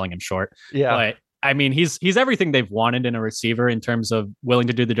kind of selling him short. Yeah. But I mean, he's everything they've wanted in a receiver in terms of willing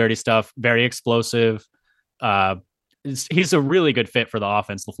to do the dirty stuff, very explosive. He's a really good fit for the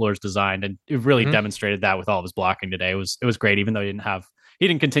offense LaFleur's designed, and it really demonstrated that with all of his blocking today. It was great, even though he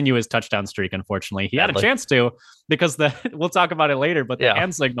didn't continue his touchdown streak. Unfortunately, he had a chance to, because we'll talk about it later. But the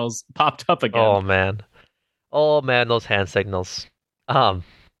hand signals popped up again. Oh man, those hand signals.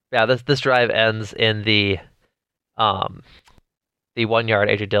 This drive ends in the 1 yard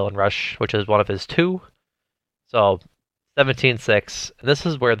AJ Dillon rush, which is one of his 2. So 17-6. And this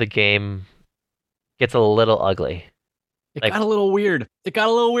is where the game gets a little ugly. It got a little weird. It got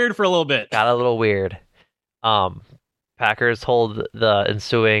a little weird for a little bit. Got a little weird. Packers hold the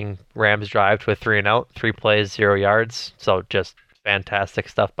ensuing Rams drive to a 3 and out, 3 plays, 0 yards. So just fantastic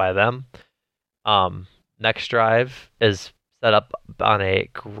stuff by them. Next drive is set up on a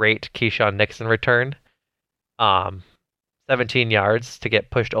great Keyshawn Nixon return. 17 yards to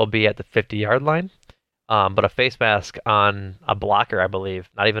get pushed OB at the 50-yard line. But a face mask on a blocker, I believe,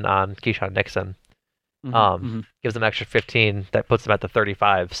 not even on Keyshawn Nixon. Gives them an extra 15 that puts them at the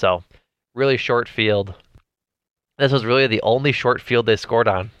 35. So really short field. This was really the only short field they scored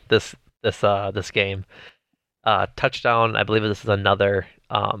on this game. Touchdown, I believe this is another.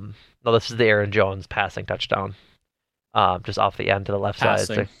 No, this is the Aaron Jones passing touchdown. Just off the end to the left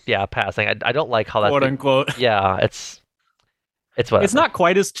side. Passing. I don't like how that quote unquote. Yeah, it's whatever. It's not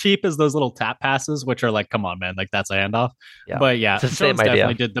quite as cheap as those little tap passes, which are like, come on, man, like that's a handoff. Yeah. But yeah, it's the same idea.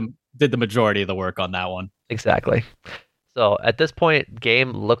 Definitely did the majority of the work on that one. Exactly. So at this point,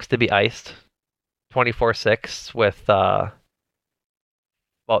 game looks to be iced. 24-6 with about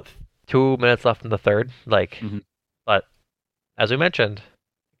 2 minutes left in the third. But as we mentioned,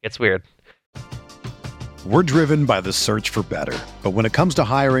 it's weird. We're driven by the search for better. But when it comes to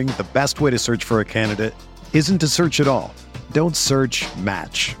hiring, the best way to search for a candidate isn't to search at all. Don't search,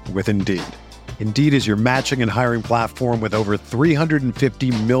 match with Indeed. Indeed is your matching and hiring platform with over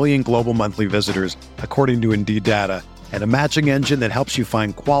 350 million global monthly visitors, according to Indeed data, and a matching engine that helps you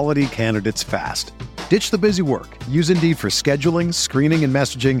find quality candidates fast. Ditch the busy work. Use Indeed for scheduling, screening, and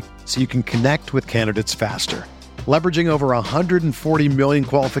messaging so you can connect with candidates faster. Leveraging over 140 million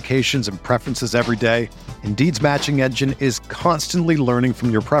qualifications and preferences every day, Indeed's matching engine is constantly learning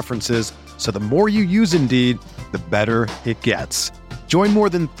from your preferences, so the more you use Indeed, the better it gets. Join more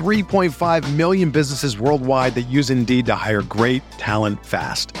than 3.5 million businesses worldwide that use Indeed to hire great talent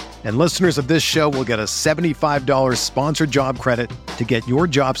fast. And listeners of this show will get a $75 sponsored job credit to get your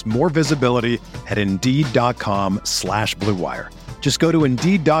jobs more visibility at Indeed.com/Blue Wire. Just go to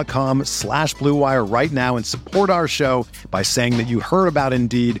Indeed.com/Blue Wire right now and support our show by saying that you heard about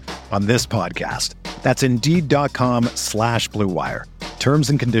Indeed on this podcast. That's Indeed.com/Blue Wire. Terms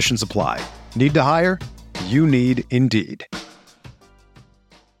and conditions apply. Need to hire? You need Indeed.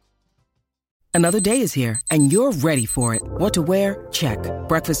 Another day is here, and you're ready for it. What to wear? Check.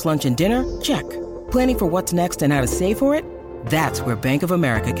 Breakfast, lunch, and dinner? Check. Planning for what's next and how to save for it? That's where Bank of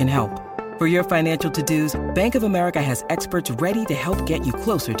America can help. For your financial to-dos, Bank of America has experts ready to help get you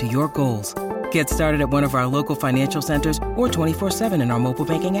closer to your goals. Get started at one of our local financial centers or 24/7 in our mobile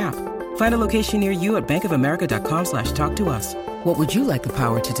banking app. Find a location near you at bankofamerica.com/talktous. What would you like the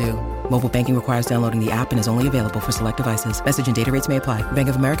power to do? Mobile banking requires downloading the app and is only available for select devices. Message and data rates may apply. Bank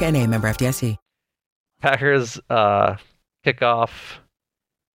of America NA, member FDIC. Packers kick off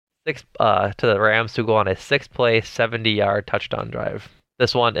to the Rams, who go on a 6-play, 70-yard touchdown drive.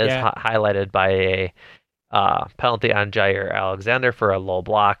 This one is highlighted by a penalty on Jair Alexander for a low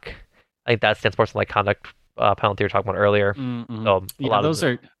block. I think that's the unsportsmanlike conduct penalty we were talking about earlier. Mm-hmm.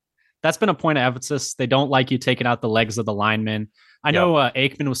 So that's been a point of emphasis. They don't like you taking out the legs of the linemen. I know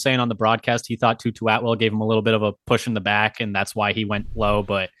Aikman was saying on the broadcast he thought Tutu Atwell gave him a little bit of a push in the back, and that's why he went low.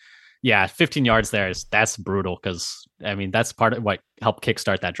 But yeah, 15 yards there that's brutal, because I mean that's part of what helped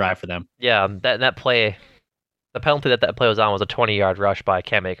kickstart that drive for them. Yeah, that play, the penalty that play was on was a 20-yard rush by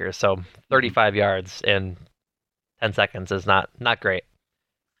Cam Akers. So 35 yards in 10 seconds is not great.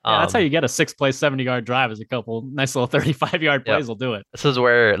 Yeah, that's how you get a 6-play, 70-yard drive, is a couple nice little 35-yard plays will do it. This is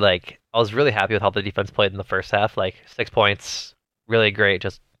where I was really happy with how the defense played in the first half. 6 points, really great.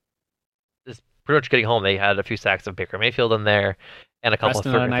 Just pretty much getting home. They had a few sacks of Baker Mayfield in there, and a couple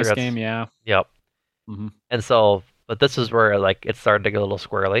of nice game, yeah. Yep. Mm-hmm. And so, but this is where it started to get a little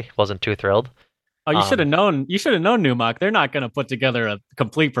squirrely. Wasn't too thrilled. Oh, you should have known. You should have known, Newmark. They're not going to put together a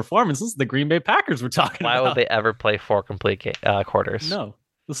complete performance. This is the Green Bay Packers we're talking about. Why would they ever play 4 complete quarters? No.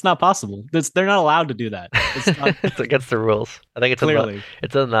 It's not possible. They're not allowed to do that. It's against the rules. I think it's clearly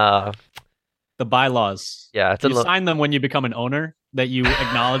it's in the bylaws. Yeah, you sign them when you become an owner, that you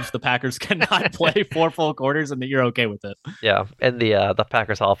acknowledge the Packers cannot play 4 full quarters and that you're okay with it. Yeah, and the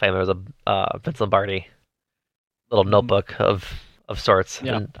Packers Hall of Fame, there was a Vince Lombardi little notebook of sorts.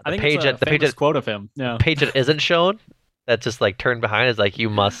 Yeah, and I think it's a famous quote of him. Yeah, page that isn't shown, that's just turned behind, is you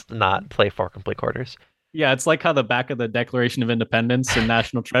must not play 4 complete quarters. Yeah, it's like how the back of the Declaration of Independence and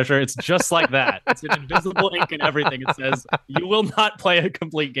National Treasure, it's just like that. It's in invisible ink and everything. It says, you will not play a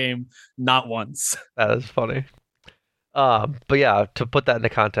complete game, not once. That is funny. But yeah, to put that into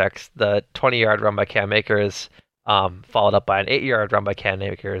context, the 20-yard run by Cam Akers, followed up by an 8-yard run by Cam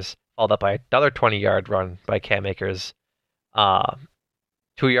Akers, followed up by another 20-yard run by Cam Akers,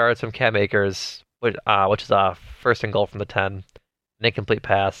 2 yards from Cam Akers, which is a first and goal from the 10, an incomplete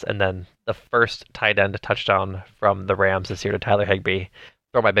pass, and then the first tight end touchdown from the Rams this year to Tyler Higbee,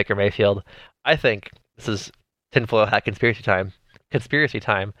 thrown by Baker Mayfield. I think this is tinfoil hat conspiracy time.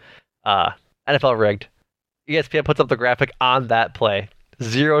 NFL rigged. ESPN puts up the graphic on that play.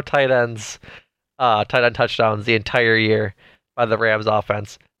 0 tight end touchdowns the entire year by the Rams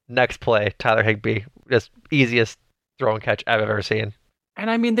offense. Next play, Tyler Higbee, just easiest throw and catch I've ever seen. And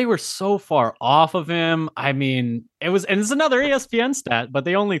I mean, they were so far off of him. I mean, it's another ESPN stat, but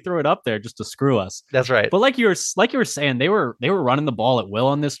they only threw it up there just to screw us. That's right. But like you were saying, they were running the ball at will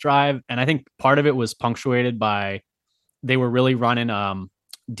on this drive, and I think part of it was punctuated by they were really running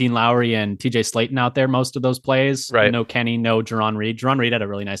Dean Lowry and TJ Slayton out there most of those plays. Right. No Kenny, no Jerron Reed. Jerron Reed had a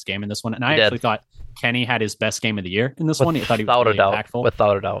really nice game in this one, and I actually thought Kenny had his best game of the year in this one. I thought he was really impactful.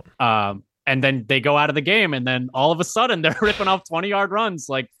 Without a doubt. And then they go out of the game, and then all of a sudden they're ripping off 20-yard runs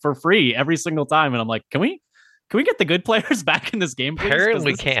for free every single time. And I'm like, can we get the good players back in this game, please?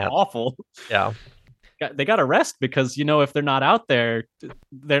 Apparently we can't. Awful. Yeah. They got to rest, because if they're not out there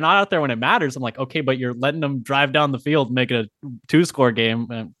when it matters. I'm like, okay, but you're letting them drive down the field, make it a 2-score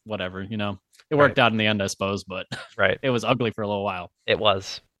game, whatever. It worked out in the end, I suppose, but right, it was ugly for a little while. It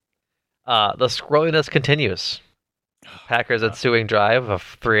was. The scrolliness continues. Packers ensuing drive of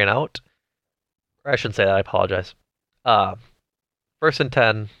 3 and out. Or I shouldn't say that. I apologize. First and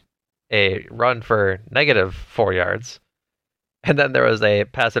 10, a run for -4 yards. And then there was a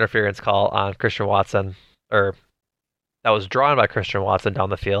pass interference call on Christian Watson, or that was drawn by Christian Watson down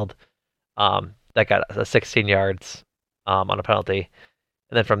the field. That got a 16 yards on a penalty.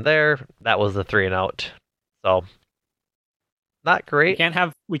 And then from there, that was the 3-and-out. So not great.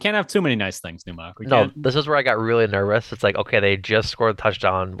 We can't have too many nice things, Numak. This is where I got really nervous. It's like, okay, they just scored a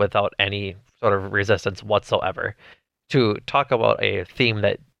touchdown without any sort of resistance whatsoever. To talk about a theme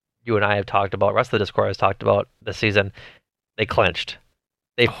that you and I have talked about, the rest of the Discord has talked about this season, they clinched.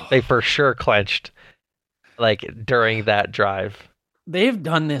 They for sure clinched, like, during that drive. They've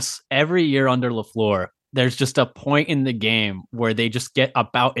done this every year under LaFleur. There's just a point in the game where they just get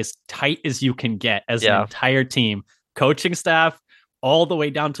about as tight as you can get as an entire team, coaching staff, all the way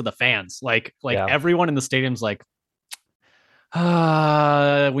down to the fans. Like everyone in the stadium's like,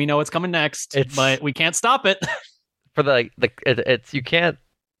 we know what's coming next, but we can't stop it. For it's you can't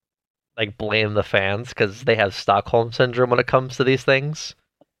like blame the fans because they have Stockholm syndrome when it comes to these things.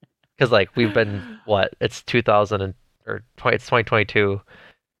 Because like we've been it's 2022.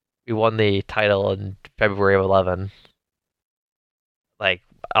 We won the title in February of 11. Like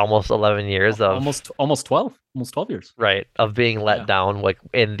almost 11 years of almost 12 years. Right, of being let down like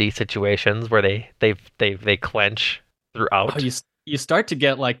in these situations where they clench throughout. Oh, you start to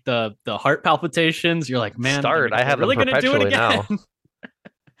get like the heart palpitations. You're like, man, I have really going to do it again.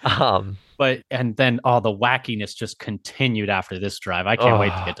 Now. But and then the wackiness just continued after this drive. I can't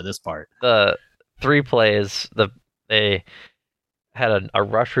wait to get to this part. The 3 plays, they had a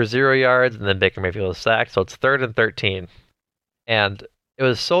rush for 0 yards, and then Baker Mayfield was sacked. So it's 3rd and 13, and it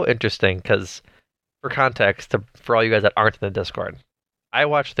was so interesting because, for context, for all you guys that aren't in the Discord, I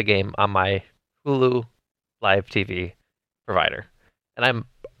watched the game on my Hulu live TV provider, and I'm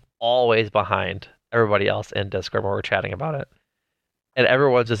always behind everybody else in Discord when we're chatting about it. And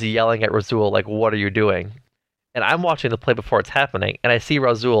everyone's just yelling at Rasul, like, what are you doing? And I'm watching the play before it's happening, and I see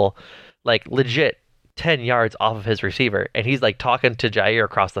Rasul, like, legit 10 yards off of his receiver, and he's, like, talking to Jair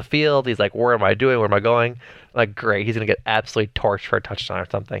across the field. He's like, where am I doing? Where am I going? I'm like, great, he's going to get absolutely torched for a touchdown or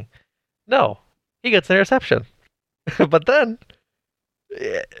something. No, he gets an interception. But then,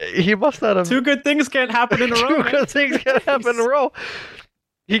 he must not have... Two good things can't happen in a row. Two good things can't happen in a row.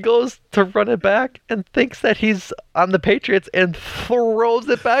 He goes to run it back and thinks that he's on the Patriots and throws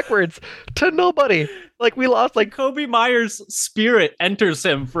it backwards to nobody. Like, we lost, like... Kobe Myers' spirit enters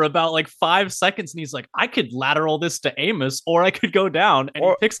him for about, like, 5 seconds, and he's like, I could lateral this to Amos, or I could go down, and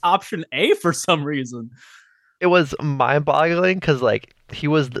he picks option A for some reason. It was mind-boggling, because, like, he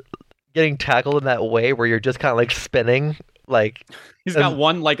was getting tackled in that way where you're just kind of, like, spinning, like... He's got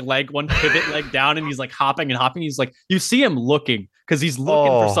one pivot leg down, and he's, like, hopping and hopping. He's like, you see him looking, because he's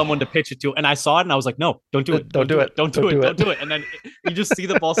looking for someone to pitch it to. And I saw it, and I was like, no, don't do it. Don't do it. Don't do it. And then you just see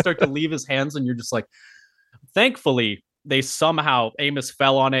the ball start to leave his hands, and you're just like, thankfully, Amos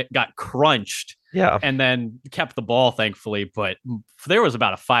fell on it, got crunched, and then kept the ball, thankfully. But there was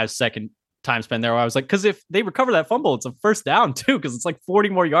about a 5-second time span there where I was like, because if they recover that fumble, it's a first down, too, because it's like 40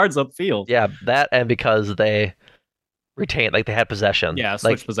 more yards upfield. Yeah, that and because they retained, like, they had possession. Yeah,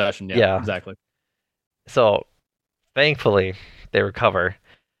 switch possession. Yeah, exactly. So, thankfully, they recover.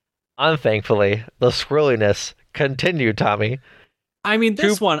 Unthankfully, the squirreliness continued, Tommy. I mean,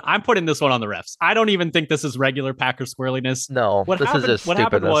 I'm putting this one on the refs. I don't even think this is regular Packers squirreliness. No, what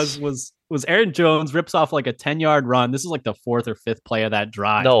happened was Aaron Jones rips off like a 10-yard run. This is like the 4th or 5th play of that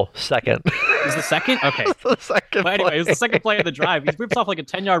drive. No, second. Is the second? Okay. The second. But anyway, it was the second play of the drive. He rips off like a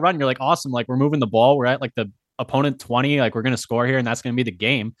 10-yard run. You're like, awesome. Like, we're moving the ball. We're at like the opponent 20. Like, we're going to score here, and that's going to be the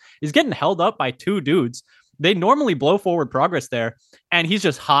game. He's getting held up by 2 dudes. They normally blow forward progress there, and he's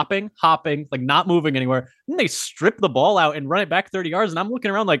just hopping, like not moving anywhere. And they strip the ball out and run it back 30 yards. And I'm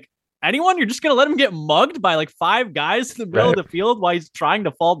looking around like, anyone? You're just going to let him get mugged by like 5 guys in the middle of the field while he's trying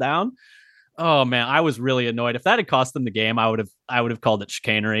to fall down? Oh man, I was really annoyed. If that had cost them the game, I would have called it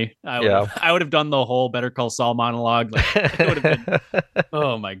chicanery. I would have done the whole Better Call Saul monologue. Like, it would have been,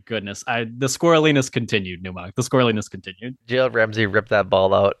 oh my goodness. The squirreliness continued, Numak. The squirreliness continued. Jalen Ramsey ripped that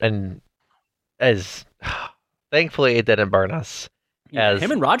ball out, and thankfully it didn't burn us.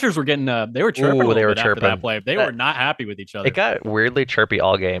 Him and Rodgers were getting they were chirping after that play. They were not happy with each other. It got weirdly chirpy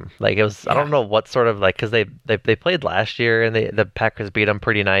all game. Like, it was I don't know what sort of, like, because they played last year, and the Packers beat them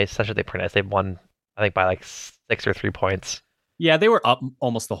pretty nice. Actually, they pretty nice. They won, I think, by like 6 or 3 points. Yeah, they were up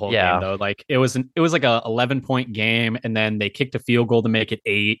almost the whole game though. Like, it was like a 11-point game, and then they kicked a field goal to make it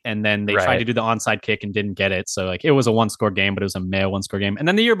 8, and then they tried to do the onside kick and didn't get it. So like, it was a 1-score game, but it was a male 1-score game. And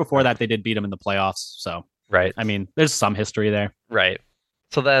then the year before that, they did beat them in the playoffs. So right. I mean, there's some history there. Right.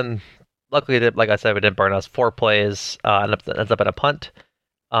 So then luckily, like I said, we didn't burn us. 4 plays, ends up in a punt,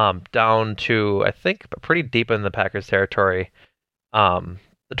 down to, I think, pretty deep in the Packers territory, the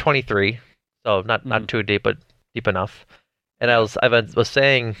 23. So not too deep, but deep enough. And I was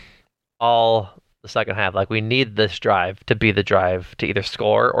saying all the second half, like, we need this drive to be the drive to either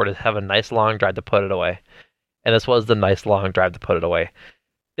score or to have a nice long drive to put it away. And this was the nice long drive to put it away.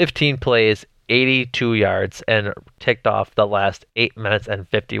 15 plays, 82 yards, and ticked off the last 8 minutes and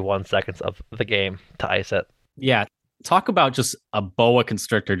 51 seconds of the game to ice it. Yeah, talk about just a boa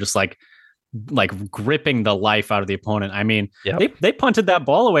constrictor, just like gripping the life out of the opponent. I mean, they punted that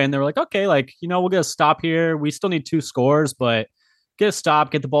ball away, and they were like, okay, like, we'll get a stop here. We still need 2 scores, but get a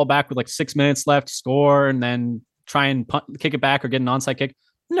stop, get the ball back with like 6 minutes left, score, and then try and kick it back or get an onside kick.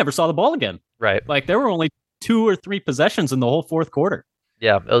 Never saw the ball again. Right. Like, there were only 2 or 3 possessions in the whole fourth quarter.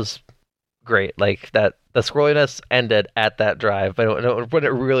 Yeah, it was great. Like, that the squirreliness ended at that drive, but when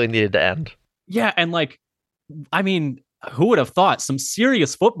it really needed to end. Yeah, and like, I mean, who would have thought some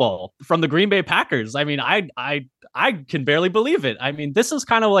serious football from the Green Bay Packers? I mean, I can barely believe it. I mean, this is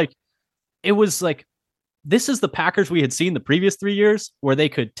kind of like, it was like, this is the Packers we had seen the previous 3 years, where they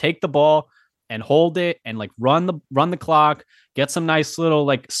could take the ball and hold it and like run the clock, get some nice little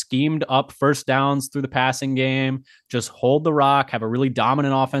like schemed up first downs through the passing game, just hold the rock, have a really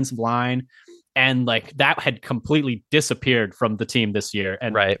dominant offensive line. And like, that had completely disappeared from the team this year.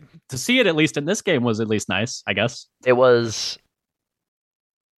 And to see it at least in this game was at least nice, I guess. It was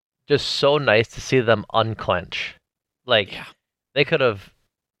just so nice to see them unclench. Like, they could have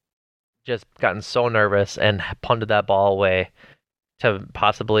just gotten so nervous and punted that ball away to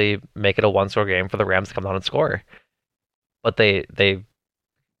possibly make it a 1-score game for the Rams to come down and score. But they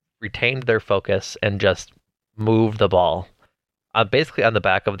retained their focus and just moved the ball. Basically on the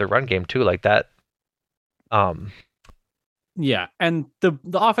back of the run game too, like that. Yeah, and the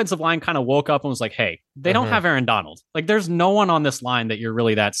offensive line kind of woke up and was like, "Hey, they don't have Aaron Donald. Like, there's no one on this line that you're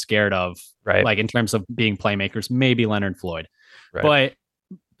really that scared of, right? Like, in terms of being playmakers, maybe Leonard Floyd, right.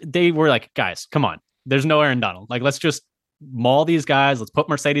 But they were like, guys, come on, there's no Aaron Donald. Like, let's just maul these guys. Let's put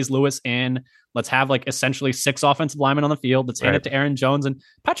Mercedes Lewis in. Let's have like essentially 6 offensive linemen on the field. Let's hand it to Aaron Jones, and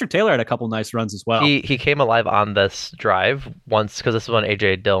Patrick Taylor had a couple nice runs as well. He came alive on this drive once, because this is when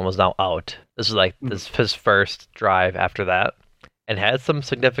AJ Dillon was now out. This is like his first drive after that, and had some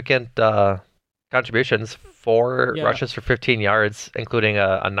significant contributions. 4 rushes for 15 yards, including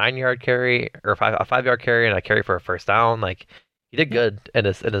a 9-yard carry or a 5-yard carry and a carry for a first down. Like, he did good in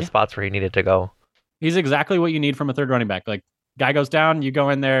his spots where he needed to go. He's exactly what you need from a third running back. Like, guy goes down, you go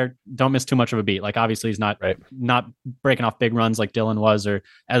in there, don't miss too much of a beat. Like, obviously he's not breaking off big runs like Dillon was, or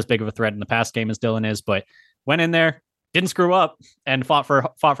as big of a threat in the pass game as Dillon is, but went in there, didn't screw up, and fought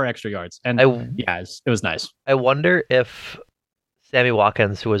for extra yards. And it was nice. I wonder if Sammy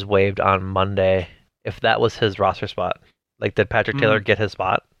Watkins, who was waived on Monday, if that was his roster spot. Like, did Patrick Taylor get his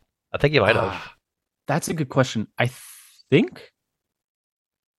spot? I think he might have. That's a good question. I think.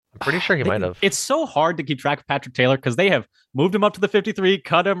 I'm pretty sure he might have. It's so hard to keep track of Patrick Taylor because they have moved him up to the 53,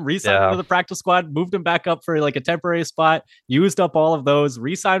 cut him, re-signed him to the practice squad, moved him back up for like a temporary spot, used up all of those,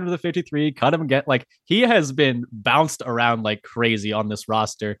 re-signed him to the 53, cut him again. Like, he has been bounced around like crazy on this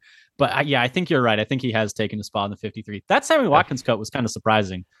roster. But I think you're right. I think he has taken a spot in the 53. That Sammy Watkins cut was kind of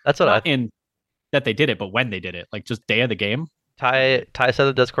surprising. That's what that they did it, but when they did it, like just day of the game. Ty said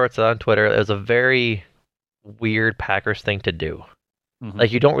the Discord, said on Twitter, it was a very weird Packers thing to do.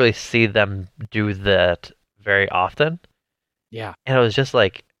 Like, you don't really see them do that very often. Yeah. And it was just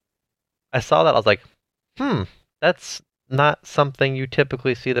like, I saw that, I was like, that's not something you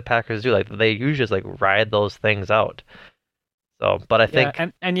typically see the Packers do. Like, they usually just like ride those things out. So, but I think,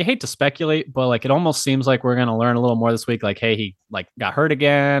 and you hate to speculate, but like, it almost seems like we're going to learn a little more this week. Like, hey, he like got hurt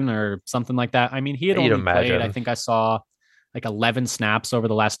again or something like that. I mean, he had only played, I think I saw like 11 snaps over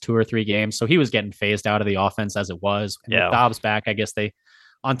the last 2 or 3 games. So he was getting phased out of the offense as it was. And with Dobbs back, I guess they,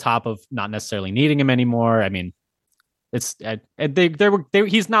 on top of not necessarily needing him anymore. I mean, it's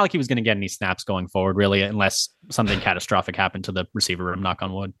he's not like he was going to get any snaps going forward, really, unless something catastrophic happened to the receiver room. Knock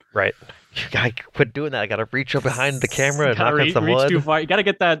on wood. Right. You gotta quit doing that. I gotta reach up behind the camera and knock on some wood. Too far. You gotta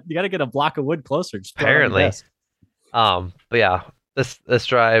get that. You gotta get a block of wood closer. Just apparently. But yeah, this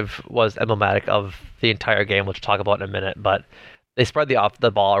drive was emblematic of the entire game, which we'll talk about in a minute. But they spread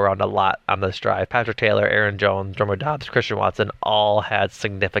the ball around a lot on this drive. Patrick Taylor, Aaron Jones, Romeo Doubs, Christian Watson all had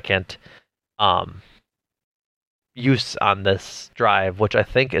significant use on this drive, which I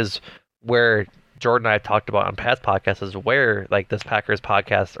think is where Jordan and I have talked about on past podcasts, is where like this Packers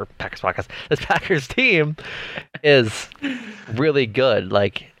team is really good.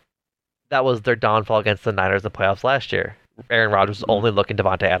 Like, that was their downfall against the Niners in the playoffs last year. Aaron Rodgers was only looking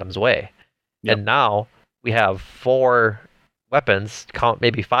Devontae Adams' way. Yep. And now we have 4 weapons,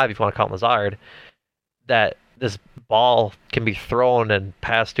 maybe 5 if you want to count Lazard, that this ball can be thrown and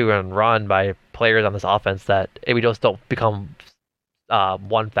passed to and run by players on this offense that we just don't become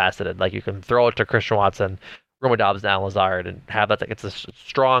one-faceted. Like, you can throw it to Christian Watson, Romeo Doubs, and Allen Lazard, and have that. It's a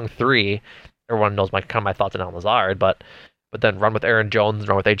strong 3. Everyone knows my thoughts on Allen Lazard, but then run with Aaron Jones,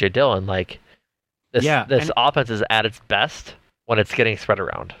 run with A.J. Dillon. Like, this offense is at its best when it's getting spread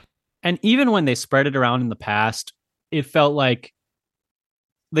around. And even when they spread it around in the past, it felt like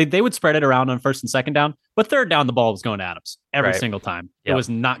they would spread it around on first and second down, but third down, the ball was going to Adams every single time. Yep. It was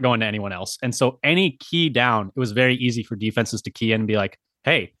not going to anyone else. And so any key down, it was very easy for defenses to key in and be like,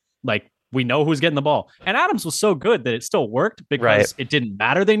 hey, like, we know who's getting the ball. And Adams was so good that it still worked because it didn't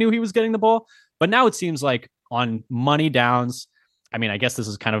matter. They knew he was getting the ball. But now it seems like on money downs, I mean, I guess this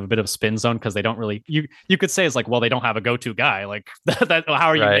is kind of a bit of a spin zone because they don't really, you could say it's like, well, they don't have a go-to guy. Like, that, how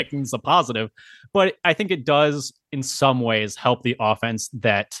are you making this a positive? But I think it does in some ways help the offense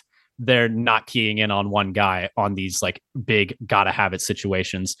that they're not keying in on one guy on these like big gotta have it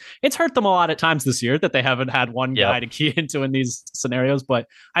situations. It's hurt them a lot at times this year that they haven't had one guy to key into in these scenarios. But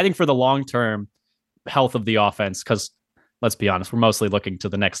I think for the long-term health of the offense, because let's be honest, we're mostly looking to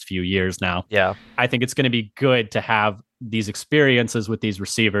the next few years now. Yeah. I think it's going to be good to have these experiences with these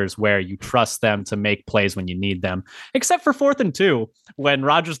receivers where you trust them to make plays when you need them, except for 4th and 2, when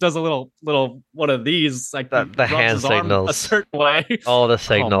Rodgers does a little one of these, like the hand signals a certain way. Oh, the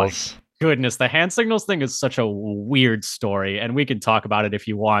signals. Oh goodness. The hand signals thing is such a weird story, and we can talk about it if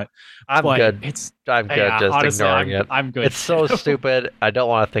you want. I'm good. I'm good just honestly, ignoring it. I'm good. It's so stupid. I don't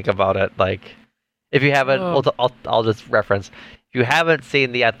want to think about it. Like, if you haven't, I'll just reference. If you haven't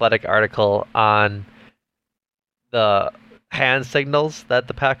seen the Athletic article on the hand signals that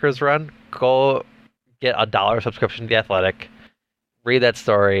the Packers run, go get a $1 subscription to the Athletic, read that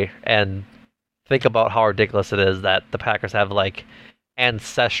story, and think about how ridiculous it is that the Packers have like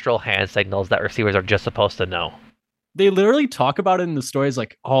ancestral hand signals that receivers are just supposed to know. They literally talk about it in the stories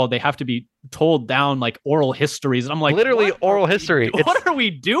like, oh, they have to be told down like oral histories. And I'm like, literally oral history. What are we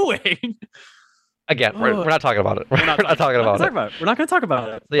doing? Again, we're not talking about it. We're not talking about it. We're not going to talk about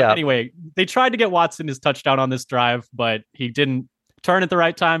it. So, yeah. Anyway, they tried to get Watson his touchdown on this drive, but he didn't turn at the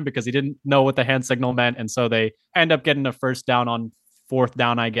right time because he didn't know what the hand signal meant. And so they end up getting a first down on 4th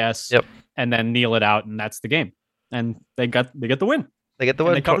down, I guess. Yep. And then kneel it out, and that's the game. And they get the win. They get the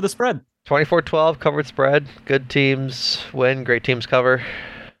win. And they cover the spread. 24-12 covered spread. Good teams win. Great teams cover.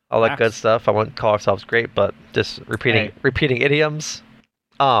 All that good stuff. I wouldn't call ourselves great, but just repeating idioms.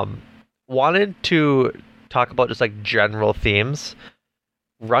 Wanted to talk about just like general themes.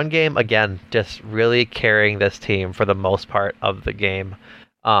 Run game, again, just really carrying this team for the most part of the game.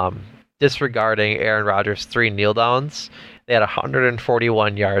 Disregarding Aaron Rodgers' 3 kneel downs, they had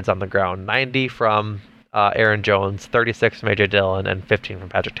 141 yards on the ground, 90 from Aaron Jones, 36 from A.J. Dillon, and 15 from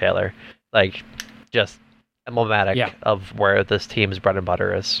Patrick Taylor. Like, just emblematic of where this team's bread and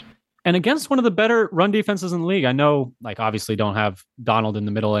butter is. And against one of the better run defenses in the league. I know, like, obviously don't have Donald in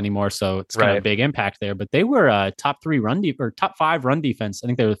the middle anymore, so it's kind of a big impact there. But they were a top 5 run defense. I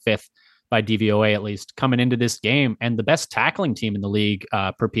think they were 5th by DVOA at least coming into this game, and the best tackling team in the league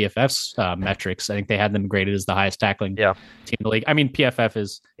per PFF's metrics. I think they had them graded as the highest tackling team in the league. I mean, PFF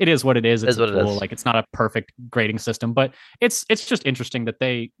is what it is. It's a tool. Like, it's not a perfect grading system, but it's just interesting that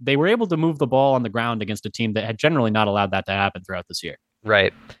they were able to move the ball on the ground against a team that had generally not allowed that to happen throughout this year.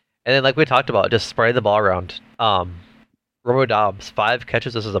 Right. And then, like we talked about, just spreading the ball around. Romeo Doubs, 5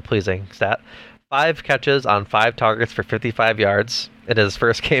 catches. This is a pleasing stat. 5 catches on 5 targets for 55 yards in his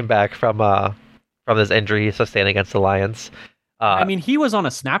first game back from his injury he sustained against the Lions. I mean, he was on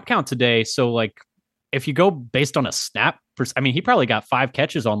a snap count today, so like, if you go based on a snap, he probably got 5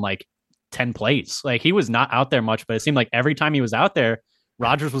 catches on like 10 plays. Like, he was not out there much, but it seemed like every time he was out there,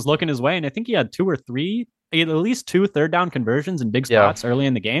 Rodgers was looking his way, and I think he had 2 or 3. He had at least 2 third-down conversions in big spots early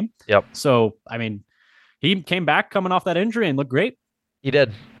in the game. Yep. So, I mean, he came back coming off that injury and looked great. He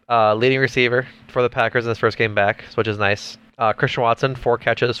did. Leading receiver for the Packers in his first game back, which is nice. Christian Watson, 4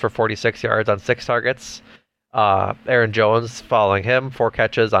 catches for 46 yards on 6 targets. Aaron Jones following him, 4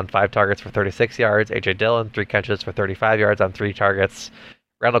 catches on 5 targets for 36 yards. A.J. Dillon, 3 catches for 35 yards on 3 targets.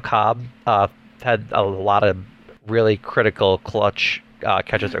 Randall Cobb had a lot of really critical clutch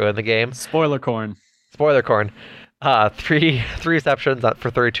catches early in the game. Spoiler corn. 3 receptions for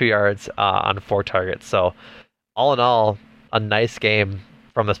 32 yards on 4 targets. So, all in all, a nice game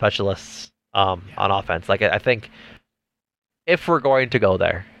from the specialists on offense. Like, I think if we're going to go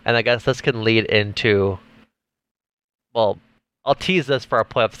there, and I guess this can lead into, well, I'll tease this for our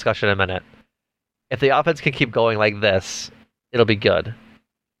playoff discussion in a minute. If the offense can keep going like this, it'll be good.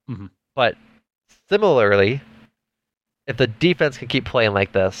 Mm-hmm. But similarly, if the defense can keep playing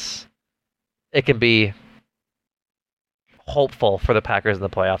like this, it can be hopeful for the Packers in the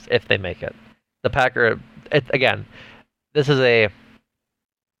playoffs if they make it. Again, this is when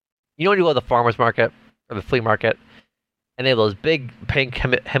you go to the farmer's market or the flea market, and they have those big pink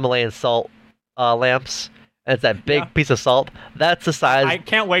Himalayan salt lamps, and it's that big piece of salt. That's the size. I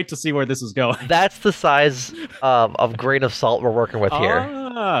can't wait to see where this is going. That's the size of grain of salt we're working with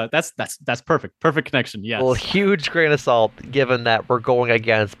here. That's perfect. Perfect connection. Yes. Well, huge grain of salt, given that we're going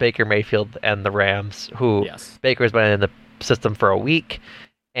against Baker Mayfield and the Rams, who Baker's been in the system for a week,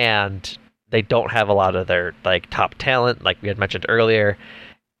 and they don't have a lot of their top talent, like we had mentioned earlier.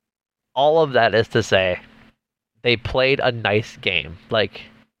 All of that is to say, they played a nice game.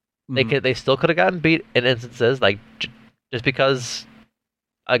 They still could have gotten beat in instances. Just because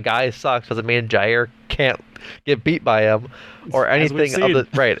a guy sucks doesn't mean Jair can't get beat by him or anything.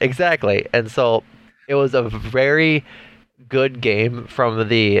 Right, exactly. And so it was a very good game from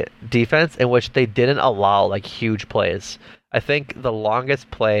the defense in which they didn't allow huge plays. I think the longest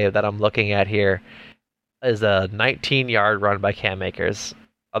play that I'm looking at here is a 19-yard run by Cam Akers.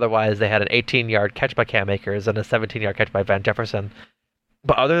 Otherwise, they had an 18-yard catch by Cam Akers and a 17-yard catch by Van Jefferson.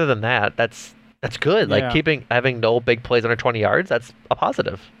 But other than that, that's good. Having no big plays under 20 yards, that's a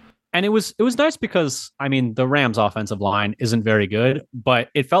positive. And it was nice because, I mean, the Rams' offensive line isn't very good, but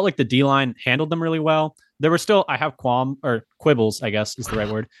it felt like the D-line handled them really well. There were still, I have quibbles, I guess is the right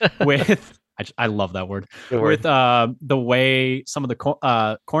word, with, I love that word, with the way some of the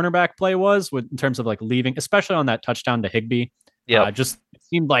cornerback play was in terms of leaving, especially on that touchdown to Higbee. Yeah, just it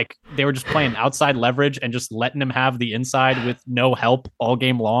seemed like they were just playing outside leverage and just letting him have the inside with no help all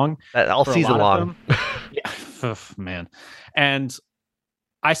game long, all season long. Yeah, man. And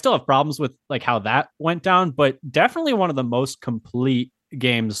I still have problems with how that went down, but definitely one of the most complete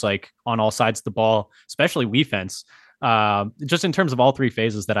games on all sides of the ball, especially defense. Just in terms of all three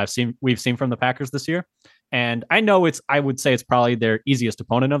phases that we've seen from the Packers this year. And I know I would say it's probably their easiest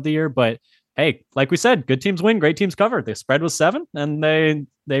opponent of the year, but hey, like we said, good teams win, great teams cover. The spread was 7, and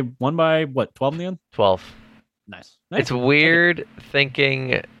they won by 12 in the end? 12. Nice. It's weird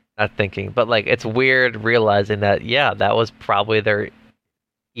it's weird realizing that, that was probably their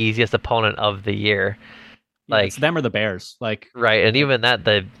easiest opponent of the year. It's them or the Bears. Right, and even that,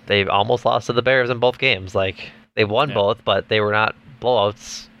 they almost lost to the Bears in both games. They won both, but they were not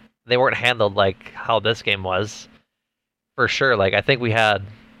blowouts. They weren't handled how this game was. For sure,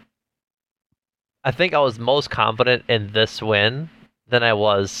 I think I was most confident in this win than I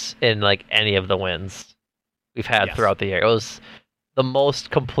was in any of the wins we've had throughout the year. It was the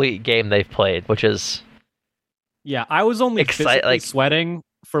most complete game they've played, which is I was only physically sweating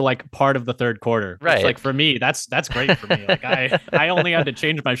for part of the third quarter. Right. Which, for me, that's great for me. I only had to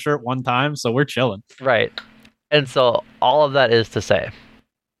change my shirt one time, so we're chilling. Right. And so all of that is to say,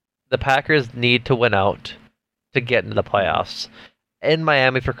 the Packers need to win out to get into the playoffs in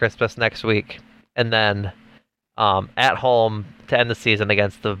Miami for Christmas next week. And then at home to end the season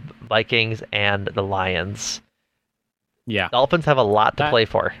against the Vikings and the Lions. Yeah. Dolphins have a lot to play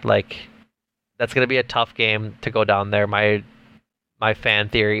for. That's going to be a tough game to go down there. My fan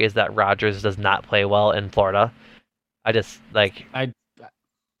theory is that Rodgers does not play well in Florida. The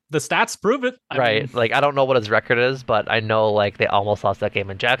stats prove it. I don't know what his record is, but I know they almost lost that game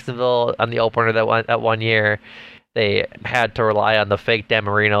in Jacksonville on the opener that one year. They had to rely on the fake Dan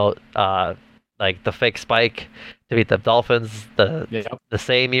Marino the fake spike to beat the Dolphins the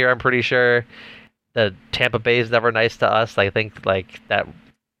same year, I'm pretty sure. The Tampa Bay is never nice to us. I think that.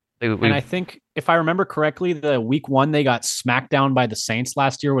 And I think if I remember correctly, the week 1 they got smacked down by the Saints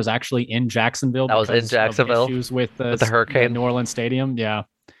last year was actually in Jacksonville. That was in Jacksonville. Issues with the Hurricane, New Orleans Stadium. Yeah.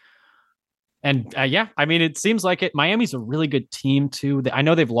 And I mean, it seems like it. Miami's a really good team too. I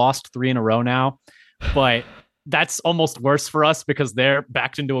know they've lost 3 in a row now, but that's almost worse for us because they're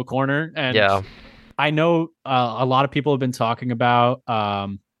backed into a corner. And I know a lot of people have been talking about, I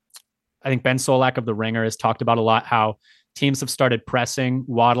think Ben Solak of The Ringer has talked about a lot how teams have started pressing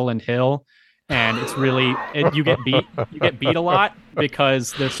Waddle and Hill. And it's really, you get beat a lot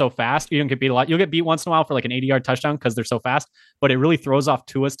because they're so fast. You don't get beat a lot. You'll get beat once in a while for an 80-yard touchdown because they're so fast, but it really throws off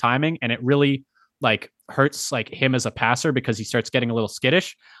Tua's timing and it really hurts him as a passer because he starts getting a little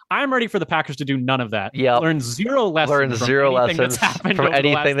skittish. I'm ready for the Packers to do none of that. Yeah. Learn zero lessons from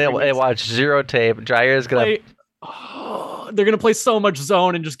anything they watch. Zero tape. Jair's gonna they're going to play so much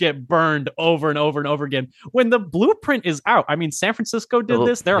zone and just get burned over and over and over again. When the blueprint is out, I mean, San Francisco did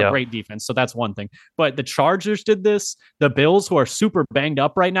this. They're a great defense, so that's one thing. But the Chargers did this. The Bills, who are super banged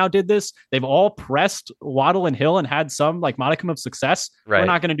up right now, did this. They've all pressed Waddle and Hill and had some like modicum of success. Right. We're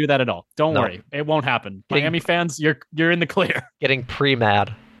not going to do that at all. Don't worry. It won't happen. Miami fans, you're in the clear. Getting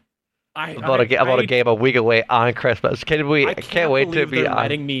pre-mad. About a game a week away on Christmas. Can't wait to be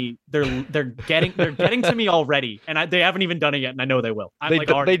letting me. They're getting to me already, and they haven't even done it yet, and I know they will.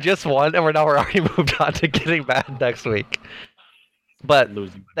 They just won, and we're already moved on to getting mad next week. But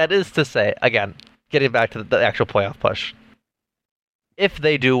that is to say, again, getting back to the actual playoff push. If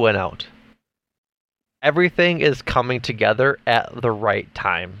they do win out, everything is coming together at the right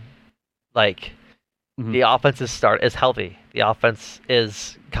time. Like the offense is healthy. The offense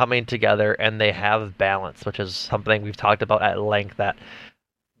is coming together and they have balance, which is something we've talked about at length, that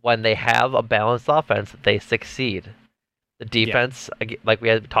when they have a balanced offense, they succeed. The defense, like we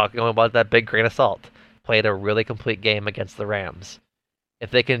had talking about that big grain of salt, played a really complete game against the Rams.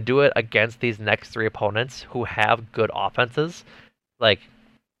 If they can do it against these next three opponents who have good offenses, like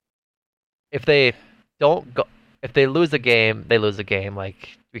if they lose a game, they lose a game.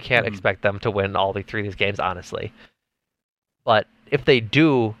 Like we can't expect them to win all three of these games, honestly. But if they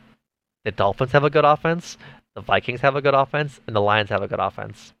do, the Dolphins have a good offense, the Vikings have a good offense, and the Lions have a good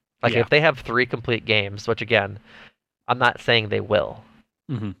offense. Like if they have three complete games, which again, I'm not saying they will,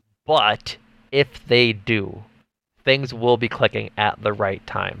 but if they do, things will be clicking at the right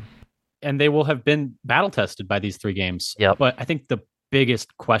time. And they will have been battle tested by these three games. Yep. But I think the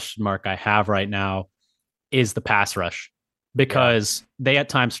biggest question mark I have right now is the pass rush, because they at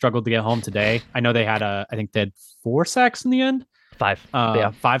times struggled to get home today. I know they had I think they had 4 sacks in the end.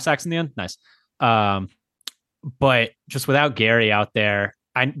 5. 5 sacks in the end. Nice. But just without Gary out there,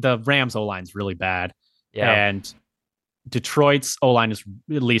 the Rams O-line's really bad. Yeah. And Detroit's O-line is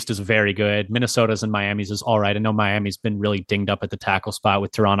very good. Minnesota's and Miami's is all right. I know Miami's been really dinged up at the tackle spot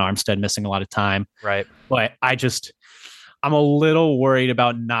with Teron Armstead missing a lot of time. Right. But I'm a little worried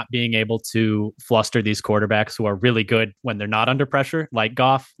about not being able to fluster these quarterbacks who are really good when they're not under pressure, like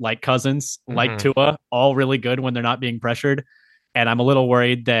Goff, like Cousins, like Tua, all really good when they're not being pressured. And I'm a little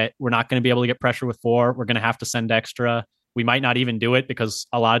worried that we're not going to be able to get pressure with 4. We're going to have to send extra. We might not even do it because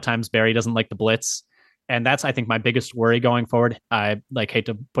a lot of times Barry doesn't like the blitz. And that's, I think, my biggest worry going forward. I hate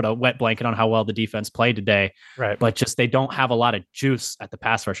to put a wet blanket on how well the defense played today, right? But just they don't have a lot of juice at the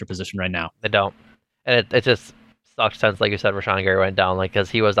pass rusher position right now. They don't. And it just sucks since, like you said, Rashawn Gary went down, like, because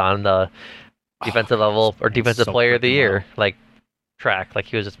he was on the defensive level or defensive player of the year, like, track. Like,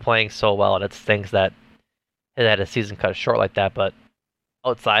 he was just playing so well, and it stinks that he had a season cut short like that. But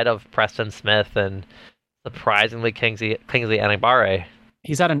outside of Preston Smith and surprisingly Kingsley Enagbare,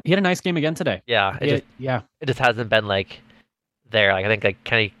 he had a nice game again today. Yeah, it just hasn't been like there. Like I think like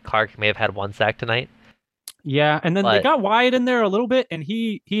Kenny Clark may have had 1 sack tonight. Yeah, and then they got Wyatt in there a little bit, and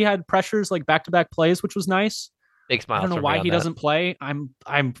he had pressures like back-to-back plays, which was nice. Big smile. I don't know why he doesn't play. I'm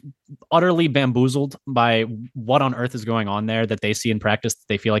utterly bamboozled by what on earth is going on there that they see in practice.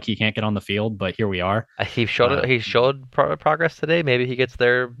 They feel like he can't get on the field, but here we are. He showed progress today. Maybe he gets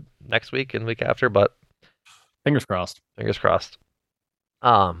there next week and week after, but fingers crossed. Fingers crossed.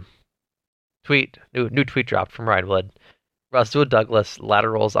 New tweet dropped from Ryan Wood. Rasul Douglas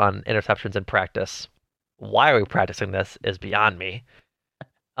laterals on interceptions in practice. Why are we practicing this is beyond me.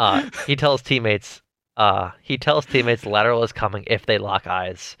 He tells teammates lateral is coming if they lock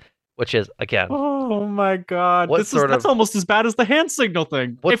eyes, which is, again, oh my god, that's almost as bad as the hand signal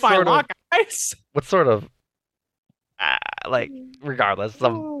thing. If I lock eyes, what sort of regardless,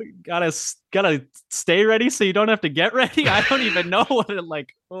 gotta stay ready so you don't have to get ready. I don't even know what it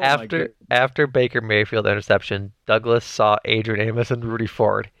like. Oh, after Baker Mayfield interception, Douglas saw Adrian Amos and Rudy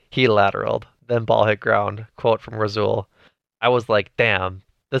Ford. He lateraled, then ball hit ground. Quote from Rasul: "I was like, damn,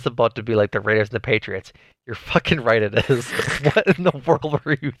 this is about to be like the Raiders and the Patriots." You're fucking right, it is. What in the world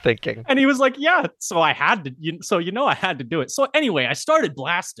were you thinking? And he was like, yeah, so I had to. I had to do it. So anyway, I started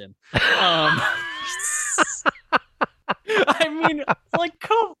blasting. I mean, like,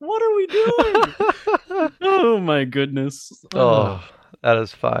 what are we doing? Oh my goodness. Oh, that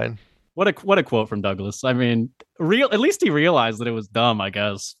is fine. What a quote from Douglas. I mean, at least he realized that it was dumb, I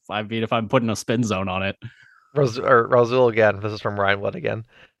guess. I mean, if I'm putting a spin zone on it. Rasul again. This is from Ryan Wood again.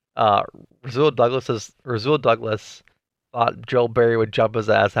 Rasul Douglas thought Joe Barry would jump his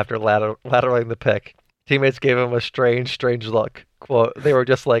ass after lateraling the pick. Teammates gave him a strange look. Quote, they were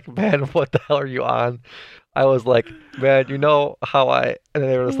just like, man, what the hell are you on? I was like, man, you know how I... And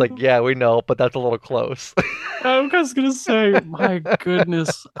they were just like, yeah, we know, but that's a little close. I was going to say, my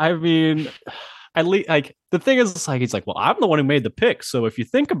goodness. I mean, like the thing is, it's like he's like, well, I'm the one who made the pick, so if you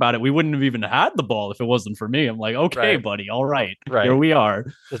think about it, we wouldn't have even had the ball if it wasn't for me. I'm like, okay, Right. buddy, all right, Right. here we are.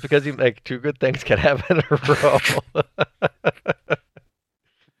 Just because you make two good things can happen in a row.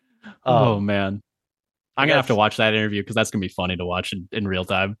 Oh man, I'm gonna have to yes. watch that interview because that's gonna be funny to watch in real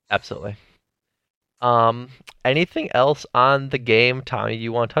time. Absolutely. Anything else on the game, Tommy,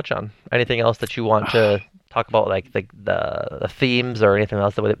 you want to touch on? Anything else that you want to talk about, like the themes or anything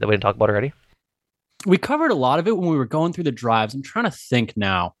else that we didn't talk about already? We covered a lot of it when we were going through the drives. I'm trying to think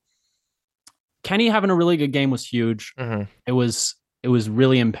now. Kenny having a really good game was huge. Mm-hmm. It was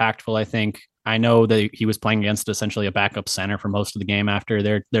really impactful, I think. I know that he was playing against essentially a backup center for most of the game after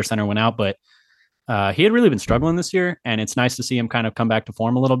their center went out, but he had really been struggling this year, and it's nice to see him kind of come back to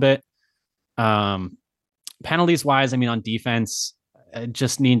form a little bit. Penalties wise, I mean, on defense,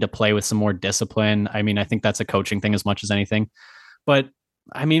 just need to play with some more discipline. I mean, I think that's a coaching thing as much as anything. But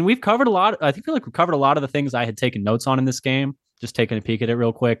I mean, we've covered a lot. I feel like we've covered a lot of the things I had taken notes on in this game. Just taking a peek at it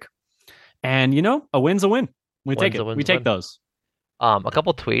real quick. And a win's a win. We take it. We take those. A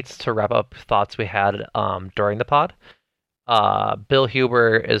couple tweets to wrap up thoughts we had during the pod. Bill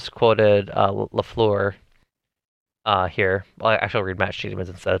Huber is quoted LaFleur here. Well, actually, I'll read Matt Sheedman's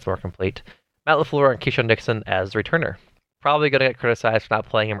instead. It's more complete. Matt LaFleur and Keyshawn Nixon as returner. Probably going to get criticized for not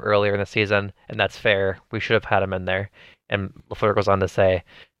playing him earlier in the season, and that's fair. We should have had him in there. And LaFleur goes on to say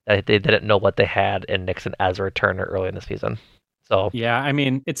that they didn't know what they had in Nixon as a returner early in the season. So yeah, I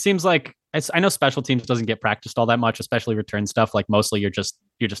mean, it seems like I know special teams doesn't get practiced all that much, especially return stuff. Like mostly you're just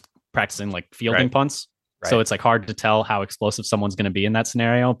practicing like fielding punts. Right. So it's like hard to tell how explosive someone's going to be in that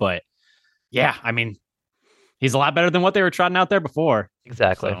scenario. But yeah, I mean, he's a lot better than what they were trotting out there before.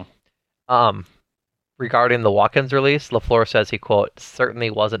 Exactly. So. Regarding the Watkins release, LaFleur says he, quote, certainly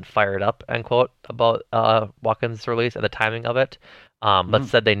wasn't fired up, end quote, about Watkins' release and the timing of it, but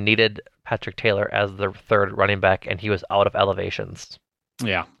said they needed Patrick Taylor as the third running back, and he was out of elevations.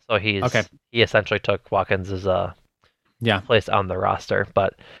 Yeah. So he essentially took Watkins' place on the roster,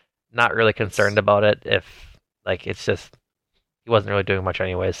 but not really concerned about it it's just he wasn't really doing much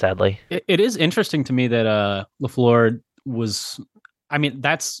anyways, sadly. It is interesting to me that LaFleur was... I mean,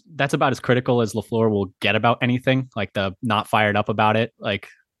 that's about as critical as LaFleur will get about anything, like the not fired up about it. Like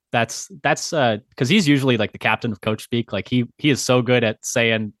that's because he's usually like the captain of coach speak. Like he is so good at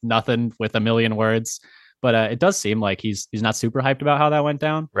saying nothing with a million words, but it does seem like he's not super hyped about how that went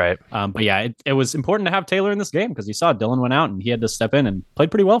down. Right. But yeah, it was important to have Taylor in this game because you saw Dylan went out and he had to step in and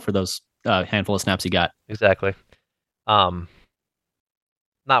played pretty well for those handful of snaps he got. Exactly. I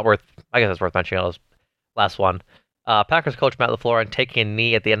guess it's worth mentioning. This last one. Packers coach Matt LaFleur and taking a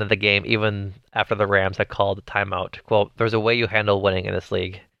knee at the end of the game, even after the Rams had called a timeout. Quote, there's a way you handle winning in this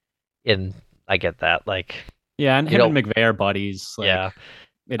league. I get that. Yeah, and him and McVay are buddies. Yeah.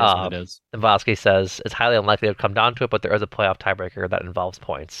 It is what it is. Vosky says, it's highly unlikely it would come down to it, but there is a playoff tiebreaker that involves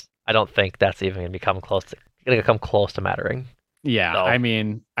points. I don't think that's even going to come close to mattering. Yeah, so. I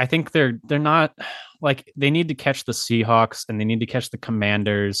mean, I think they're not they need to catch the Seahawks and they need to catch the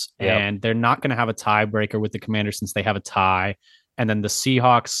Commanders, and they're not going to have a tiebreaker with the Commanders since they have a tie, and then the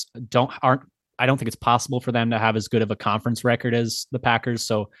Seahawks I don't think it's possible for them to have as good of a conference record as the Packers,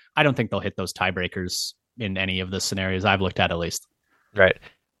 so I don't think they'll hit those tiebreakers in any of the scenarios I've looked at least. Right.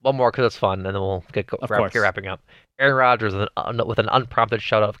 One more because it's fun, and then we'll get wrapping up. Aaron Rodgers with an unprompted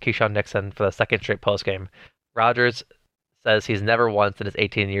shout out of Keyshawn Nixon for the second straight postgame. Rodgers says he's never once in his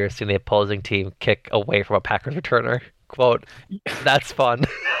 18 years seen the opposing team kick away from a Packers returner. Quote, that's fun.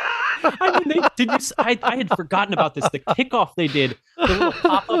 I mean, I had forgotten about this. The kickoff they did, the little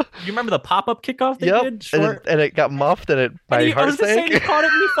pop-up. You remember the pop-up kickoff they did? Short? And it got muffed, and I was just saying, he caught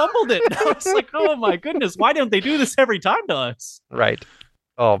it and he fumbled it. And I was like, oh my goodness, why don't they do this every time to us? Right.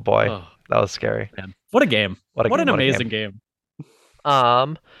 Oh boy, that was scary. Man. What a game. What an amazing game.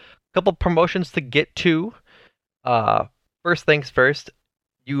 Couple promotions to get to. First things first,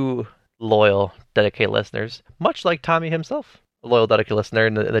 you loyal, dedicated listeners, much like Tommy himself, a loyal, dedicated listener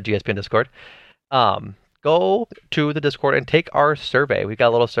in the GSPN Discord, go to the Discord and take our survey. We got a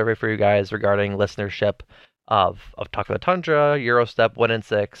little survey for you guys regarding listenership of Talk of the Tundra, Eurostep, 1 in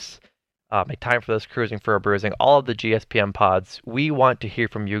 6, Make Time for This, Cruising for a Bruising, all of the GSPN pods. We want to hear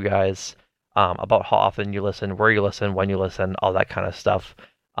from you guys about how often you listen, where you listen, when you listen, all that kind of stuff.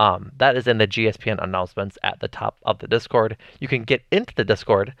 That is in the GSPN announcements at the top of the Discord. You can get into the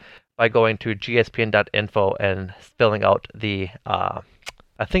Discord by going to gspn.info and filling out the, I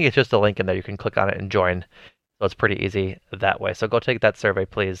think it's just a link in there. You can click on it and join. So it's pretty easy that way. So go take that survey,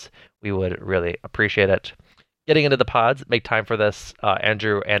 please. We would really appreciate it. Getting into the pods, Make Time for This.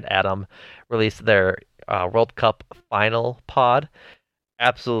 Andrew and Adam released their World Cup final pod.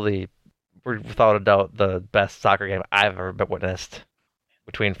 Absolutely without a doubt the best soccer game I've ever witnessed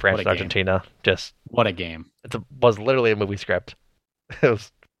between France and Argentina. Just what a game! It was literally a movie script. It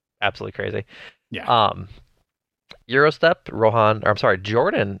was absolutely crazy. Yeah.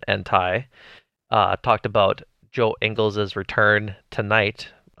 Jordan and Ty talked about Joe Ingles' return tonight.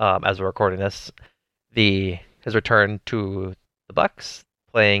 As we're recording this, his return to the Bucks,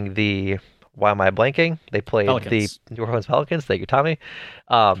 playing the. Why am I blanking? They played Pelicans. The New Orleans Pelicans. Thank you, Tommy.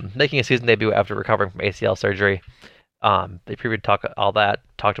 Making a season debut after recovering from ACL surgery. They previewed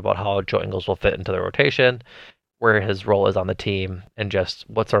talked about how Joe Ingles will fit into the rotation, where his role is on the team, and just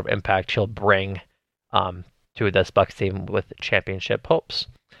what sort of impact he'll bring to this Bucks team with championship hopes.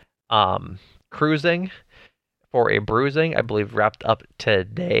 Cruising for a bruising, I believe, wrapped up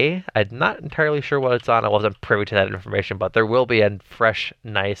today. I'm not entirely sure what it's on. I wasn't privy to that information, but there will be a fresh,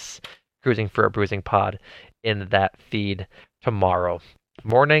 nice Cruising for a Bruising pod in that feed tomorrow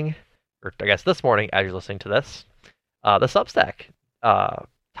morning, or I guess this morning as you're listening to this. The Substack.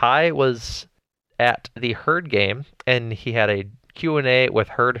 Ty was at the Herd game, and he had a Q&A with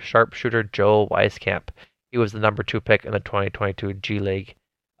Herd sharpshooter Joe Wieskamp. He was the number 2 pick in the 2022 G League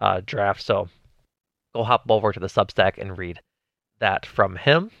draft, so go hop over to the Substack and read that from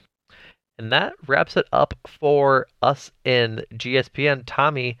him. And that wraps it up for us in GSPN.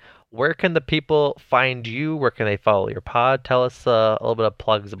 Tommy, where can the people find you? Where can they follow your pod? Tell us a little bit of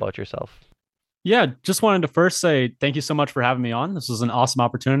plugs about yourself. Yeah, just wanted to first say thank you so much for having me on. This was an awesome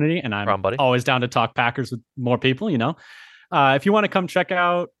opportunity, and I'm always down to talk Packers with more people, If you want to come check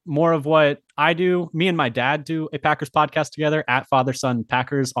out more of what I do, me and my dad do a Packers podcast together at Father Son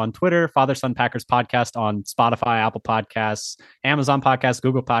Packers on Twitter, Father Son Packers podcast on Spotify, Apple Podcasts, Amazon Podcasts,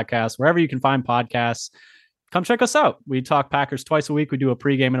 Google Podcasts, wherever you can find podcasts. Come check us out. We talk Packers twice a week. We do a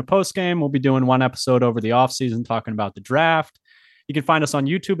pregame and a postgame. We'll be doing one episode over the offseason talking about the draft. You can find us on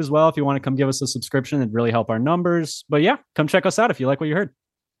YouTube as well if you want to come give us a subscription. It'd really help our numbers. But yeah, come check us out if you like what you heard.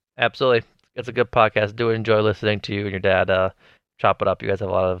 Absolutely. It's a good podcast. Do enjoy listening to you and your dad chop it up. You guys have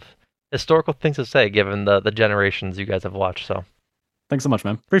a lot of historical things to say given the generations you guys have watched. So thanks so much,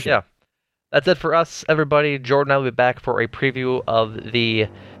 man. Appreciate it. That's it for us, everybody. Jordan and I will be back for a preview of the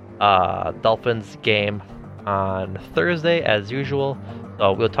Dolphins game on Thursday as usual.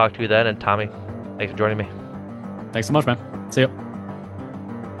 So we'll talk to you then. And Tommy, thanks for joining me. Thanks so much, man. See you.